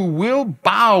people who will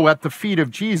bow at the feet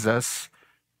of Jesus,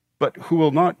 but who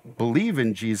will not believe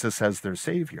in Jesus as their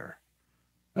Savior.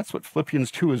 That's what Philippians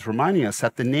 2 is reminding us.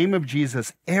 At the name of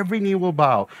Jesus, every knee will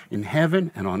bow in heaven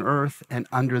and on earth and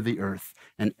under the earth.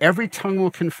 And every tongue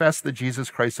will confess that Jesus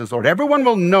Christ is Lord. Everyone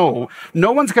will know.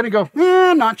 No one's going to go,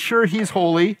 not sure he's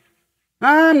holy.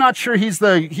 I'm not sure he's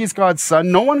God's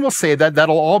son. No one will say that.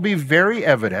 That'll all be very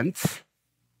evident.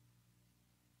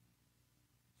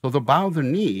 So they'll bow their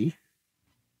knee,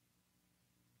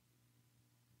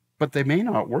 but they may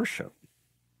not worship.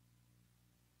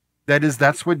 That is,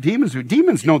 that's what demons do.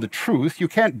 Demons know the truth. You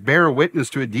can't bear witness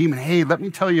to a demon. Hey, let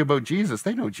me tell you about Jesus.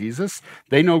 They know Jesus.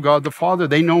 They know God the Father.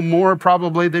 They know more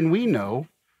probably than we know,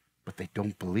 but they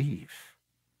don't believe.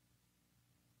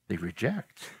 They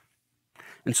reject.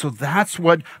 And so that's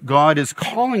what God is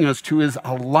calling us to, is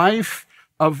a life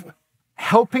of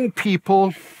helping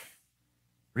people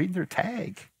read their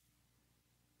tag.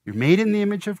 You're made in the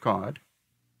image of God.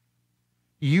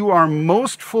 You are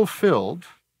most fulfilled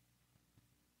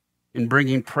in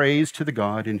bringing praise to the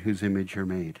God in whose image you're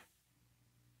made.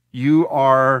 You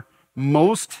are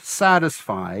most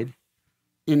satisfied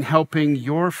in helping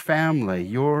your family,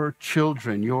 your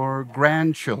children, your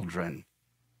grandchildren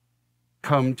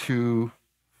come to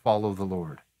follow the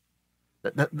Lord.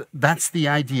 That's the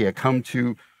idea, come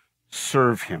to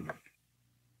serve him.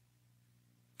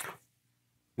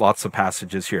 Lots of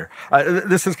passages here.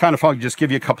 This is kind of fun. I'll just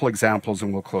give you a couple examples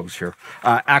and we'll close here.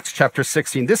 Acts chapter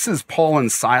 16. This is Paul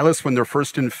and Silas when they're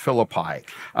first in Philippi.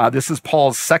 This is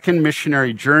Paul's second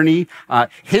missionary journey.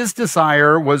 His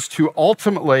desire was to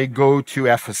ultimately go to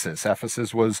Ephesus.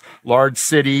 Ephesus was a large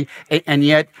city, and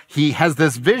yet he has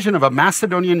this vision of a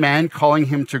Macedonian man calling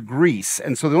him to Greece.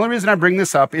 And so the only reason I bring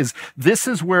this up is this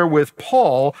is where with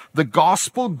Paul, the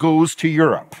gospel goes to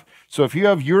Europe. So if you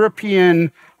have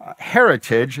European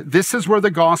heritage, this is where the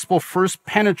gospel first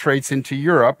penetrates into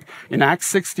Europe in Acts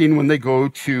 16 when they go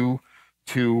to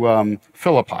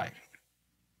Philippi.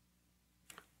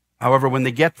 However, when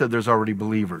they get there, there's already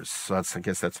believers. So I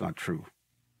guess that's not true.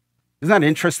 Isn't that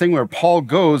interesting? Where Paul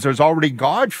goes, there's already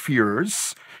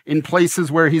God-fearers in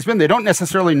places where he's been. They don't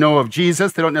necessarily know of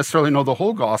Jesus. They don't necessarily know the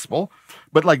whole gospel.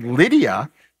 But like Lydia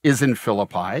is in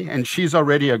Philippi, and she's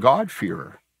already a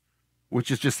God-fearer, which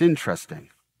is just interesting.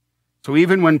 So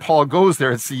even when Paul goes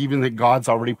there, it's even that God's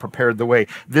already prepared the way.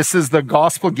 This is the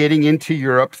gospel getting into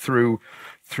Europe through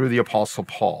the Apostle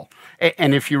Paul.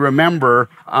 And if you remember,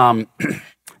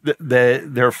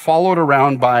 they're followed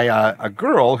around by a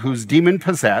girl who's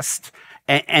demon-possessed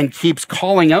and keeps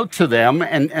calling out to them.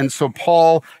 And so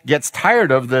Paul gets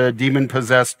tired of the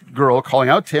demon-possessed girl calling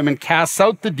out to him and casts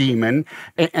out the demon.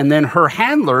 And then her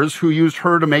handlers, who used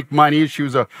her to make money, she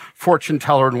was a fortune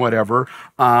teller and whatever,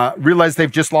 realize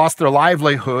they've just lost their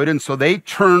livelihood. And so they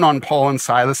turn on Paul and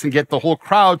Silas and get the whole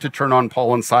crowd to turn on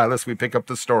Paul and Silas. We pick up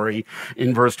the story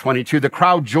in verse 22. The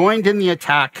crowd joined in the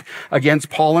attack against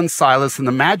Paul and Silas, and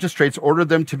the magistrates ordered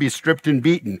them to be stripped and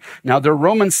beaten. Now, they're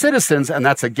Roman citizens, and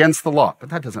that's against the law. But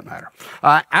that doesn't matter.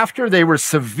 After they were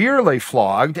severely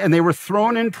flogged and they were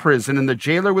thrown in prison, and the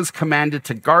jailer was commanded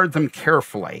to guard them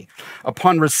carefully.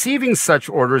 Upon receiving such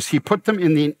orders, he put them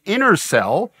in the inner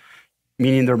cell,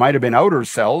 meaning there might have been outer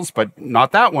cells, but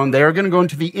not that one. They are going to go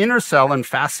into the inner cell and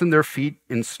fasten their feet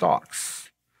in stocks.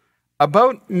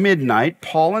 About midnight,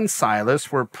 Paul and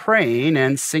Silas were praying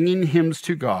and singing hymns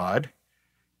to God,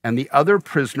 and the other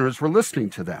prisoners were listening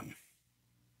to them.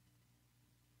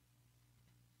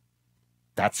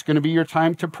 That's going to be your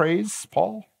time to praise,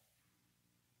 Paul?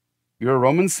 You're a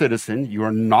Roman citizen. You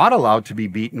are not allowed to be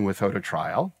beaten without a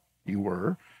trial. You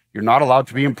were. You're not allowed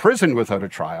to be imprisoned without a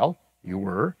trial. You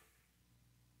were.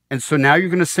 And so now you're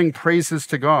going to sing praises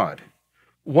to God.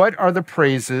 What are the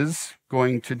praises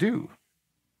going to do?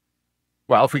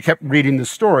 Well, if we kept reading the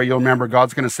story, you'll remember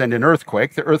God's going to send an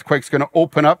earthquake. The earthquake's going to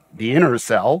open up the inner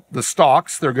cell, the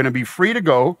stocks. They're going to be free to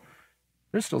go.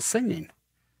 They're still singing.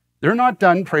 They're not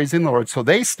done praising the Lord, so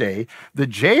they stay. The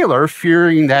jailer,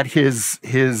 fearing that his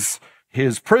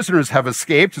prisoners have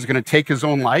escaped, is going to take his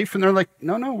own life. And they're like,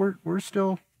 no, we're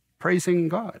still praising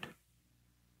God.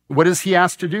 What is he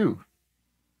asked to do?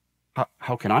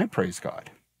 How can I praise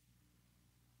God?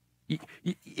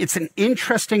 It's an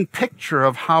interesting picture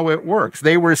of how it works.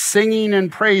 They were singing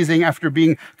and praising after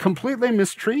being completely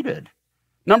mistreated.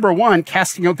 Number one,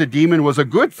 casting out the demon was a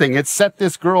good thing. It set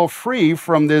this girl free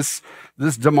from this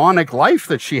demonic life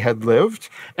that she had lived.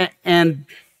 And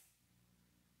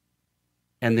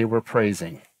they were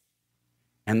praising.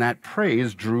 And that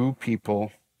praise drew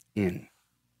people in.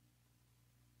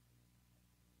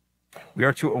 We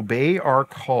are to obey our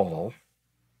call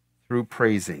through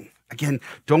praising. Again,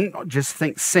 don't just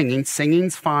think singing.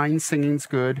 Singing's fine, singing's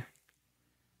good.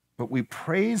 But we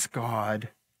praise God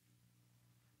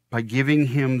by giving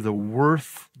him the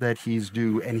worth that he's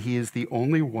due, and he is the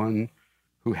only one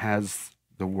who has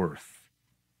the worth.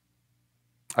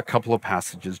 A couple of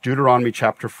passages. Deuteronomy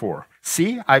chapter 4.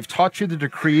 See, I've taught you the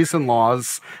decrees and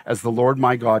laws as the Lord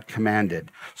my God commanded,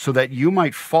 so that you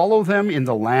might follow them in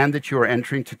the land that you are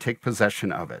entering to take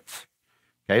possession of it.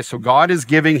 Okay, so God is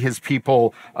giving his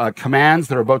people commands.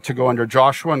 They're about to go under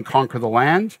Joshua and conquer the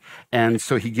land. And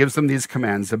so he gives them these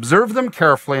commands. Observe them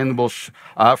carefully, and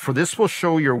for this will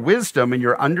show your wisdom and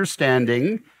your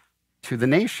understanding to the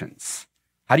nations.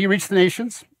 How do you reach the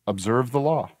nations? Observe the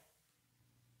law.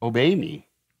 Obey me.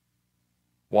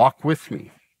 Walk with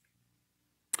me.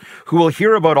 Who will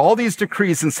hear about all these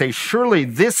decrees and say, surely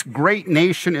this great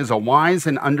nation is a wise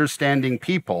and understanding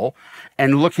people.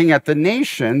 And looking at the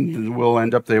nation,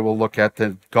 they will look at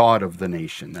the God of the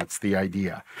nation. That's the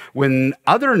idea. What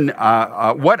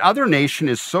other nation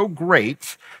is so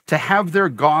great to have their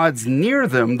gods near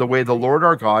them the way the Lord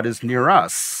our God is near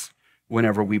us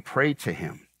whenever we pray to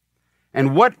him?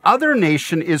 And what other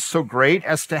nation is so great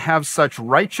as to have such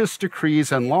righteous decrees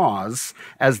and laws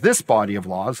as this body of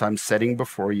laws I'm setting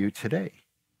before you today?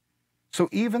 So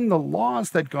even the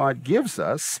laws that God gives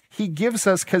us, he gives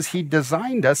us because he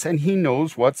designed us and he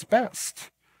knows what's best.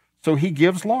 So he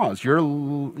gives laws. Your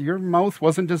mouth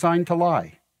wasn't designed to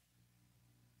lie.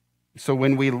 So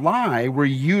when we lie,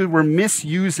 we're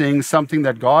misusing something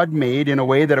that God made in a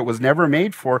way that it was never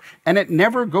made for, and it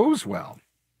never goes well.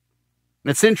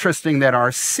 And it's interesting that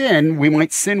our sin, we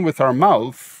might sin with our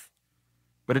mouth,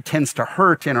 but it tends to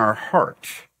hurt in our heart,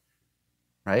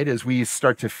 right? As we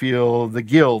start to feel the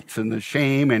guilt and the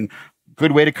shame, and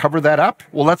good way to cover that up,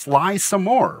 well, let's lie some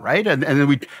more, right? And then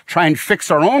we try and fix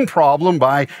our own problem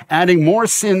by adding more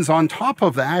sins on top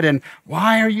of that. And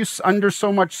why are you under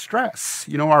so much stress?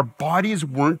 You know, our bodies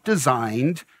weren't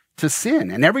designed to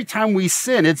sin. And every time we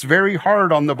sin, it's very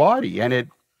hard on the body and it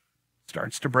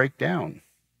starts to break down.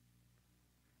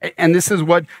 And this is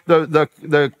what the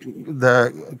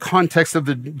context of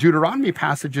the Deuteronomy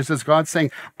passages is. God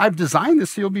saying, I've designed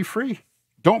this so you'll be free.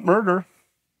 Don't murder.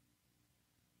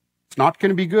 It's not going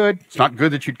to be good. It's not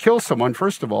good that you'd kill someone,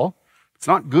 first of all. It's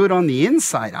not good on the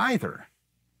inside either,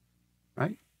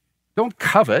 right? Don't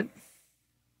covet.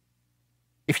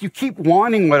 If you keep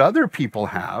wanting what other people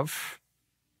have,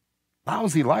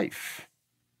 lousy life.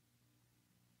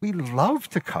 We love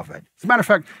to covet. As a matter of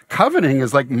fact, coveting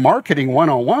is like marketing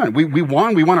 101. We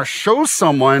want to show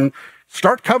someone,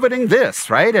 start coveting this,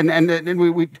 right? And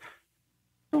we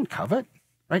don't covet.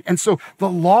 Right? And so the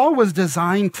law was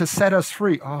designed to set us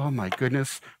free. Oh my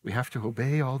goodness, we have to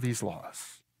obey all these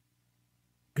laws.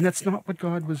 And that's not what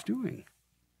God was doing.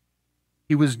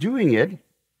 He was doing it.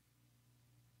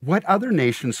 What other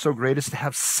nation so great as to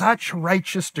have such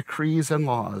righteous decrees and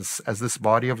laws as this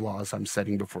body of laws I'm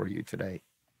setting before you today?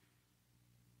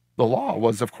 The law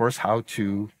was, of course, how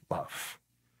to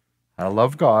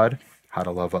love God, how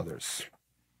to love others.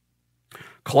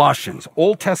 Colossians,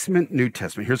 Old Testament, New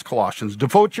Testament. Here's Colossians.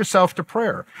 Devote yourself to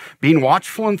prayer, being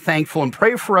watchful and thankful, and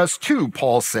pray for us too,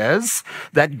 Paul says,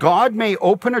 that God may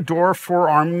open a door for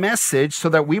our message so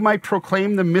that we might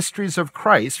proclaim the mysteries of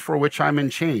Christ for which I'm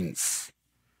in chains.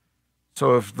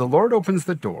 So if the Lord opens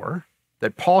the door,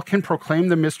 that Paul can proclaim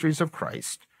the mysteries of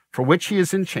Christ for which he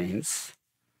is in chains,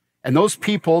 and those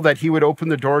people that he would open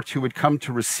the door to would come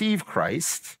to receive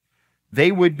Christ,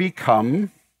 they would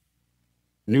become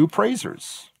new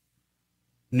praisers,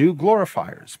 new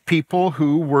glorifiers, people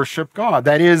who worship God.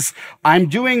 That is, I'm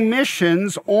doing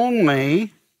missions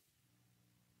only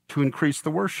to increase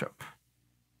the worship.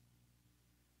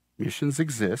 Missions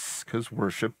exists because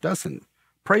worship doesn't.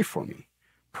 Pray for me.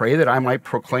 Pray that I might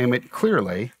proclaim it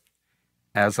clearly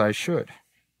as I should.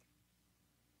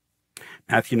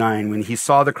 Matthew 9, when he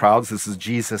saw the crowds, this is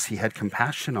Jesus, he had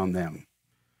compassion on them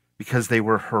because they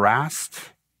were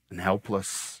harassed and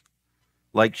helpless,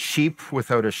 like sheep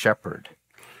without a shepherd.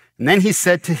 And then he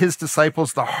said to his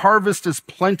disciples, the harvest is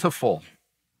plentiful,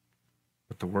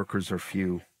 but the workers are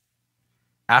few.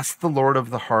 Ask the Lord of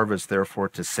the harvest, therefore,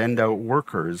 to send out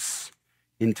workers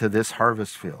into this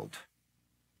harvest field.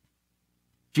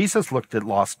 Jesus looked at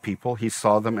lost people. He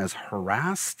saw them as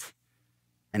harassed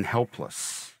and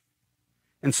helpless.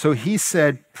 And so he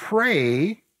said,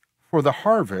 pray for the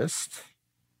harvest.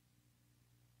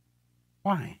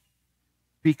 Why?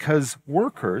 Because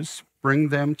workers bring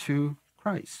them to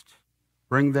Christ,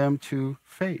 bring them to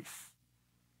faith.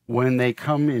 When they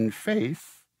come in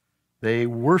faith, they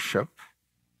worship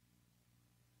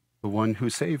the one who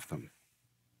saved them.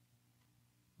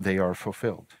 They are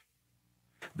fulfilled.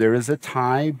 There is a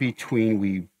tie between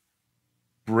we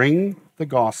bring the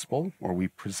gospel, or we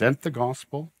present the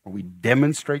gospel, or we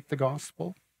demonstrate the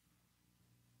gospel,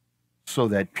 so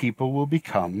that people will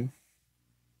become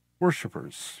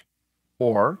worshipers.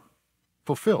 Or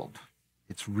fulfilled.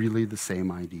 It's really the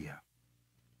same idea.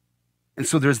 And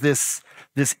so there's this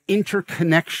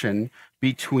interconnection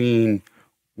between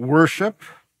worship,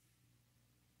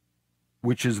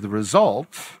 which is the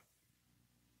result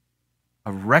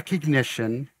of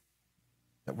recognition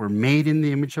that we're made in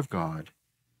the image of God,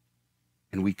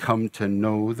 and we come to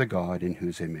know the God in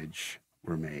whose image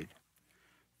we're made.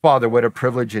 Father, what a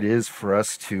privilege it is for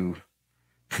us to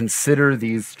consider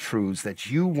these truths, that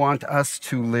you want us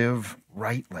to live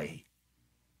rightly.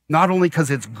 Not only because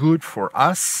it's good for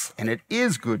us, and it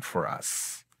is good for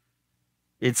us,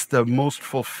 it's the most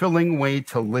fulfilling way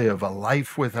to live. A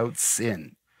life without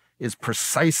sin is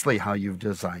precisely how you've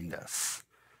designed us.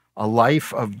 A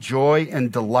life of joy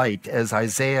and delight, as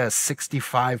Isaiah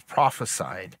 65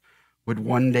 prophesied, would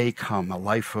one day come, a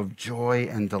life of joy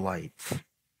and delight.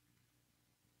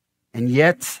 And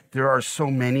yet, there are so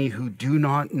many who do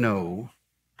not know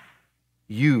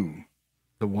you,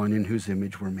 the one in whose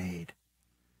image we're made.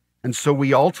 And so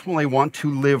we ultimately want to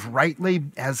live rightly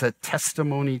as a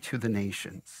testimony to the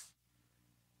nations,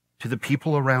 to the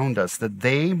people around us, that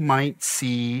they might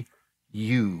see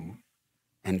you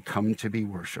and come to be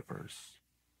worshipers.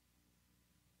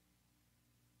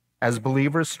 As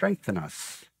believers, strengthen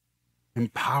us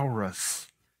Empower us.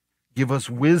 Give us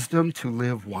wisdom to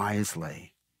live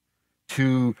wisely,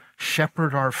 to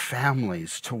shepherd our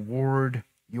families toward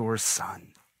your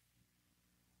Son.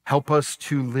 Help us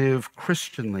to live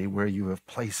Christianly where you have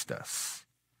placed us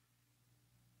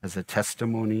as a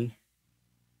testimony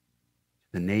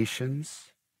to the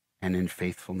nations and in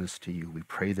faithfulness to you. We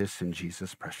pray this in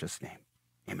Jesus' precious name.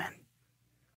 Amen.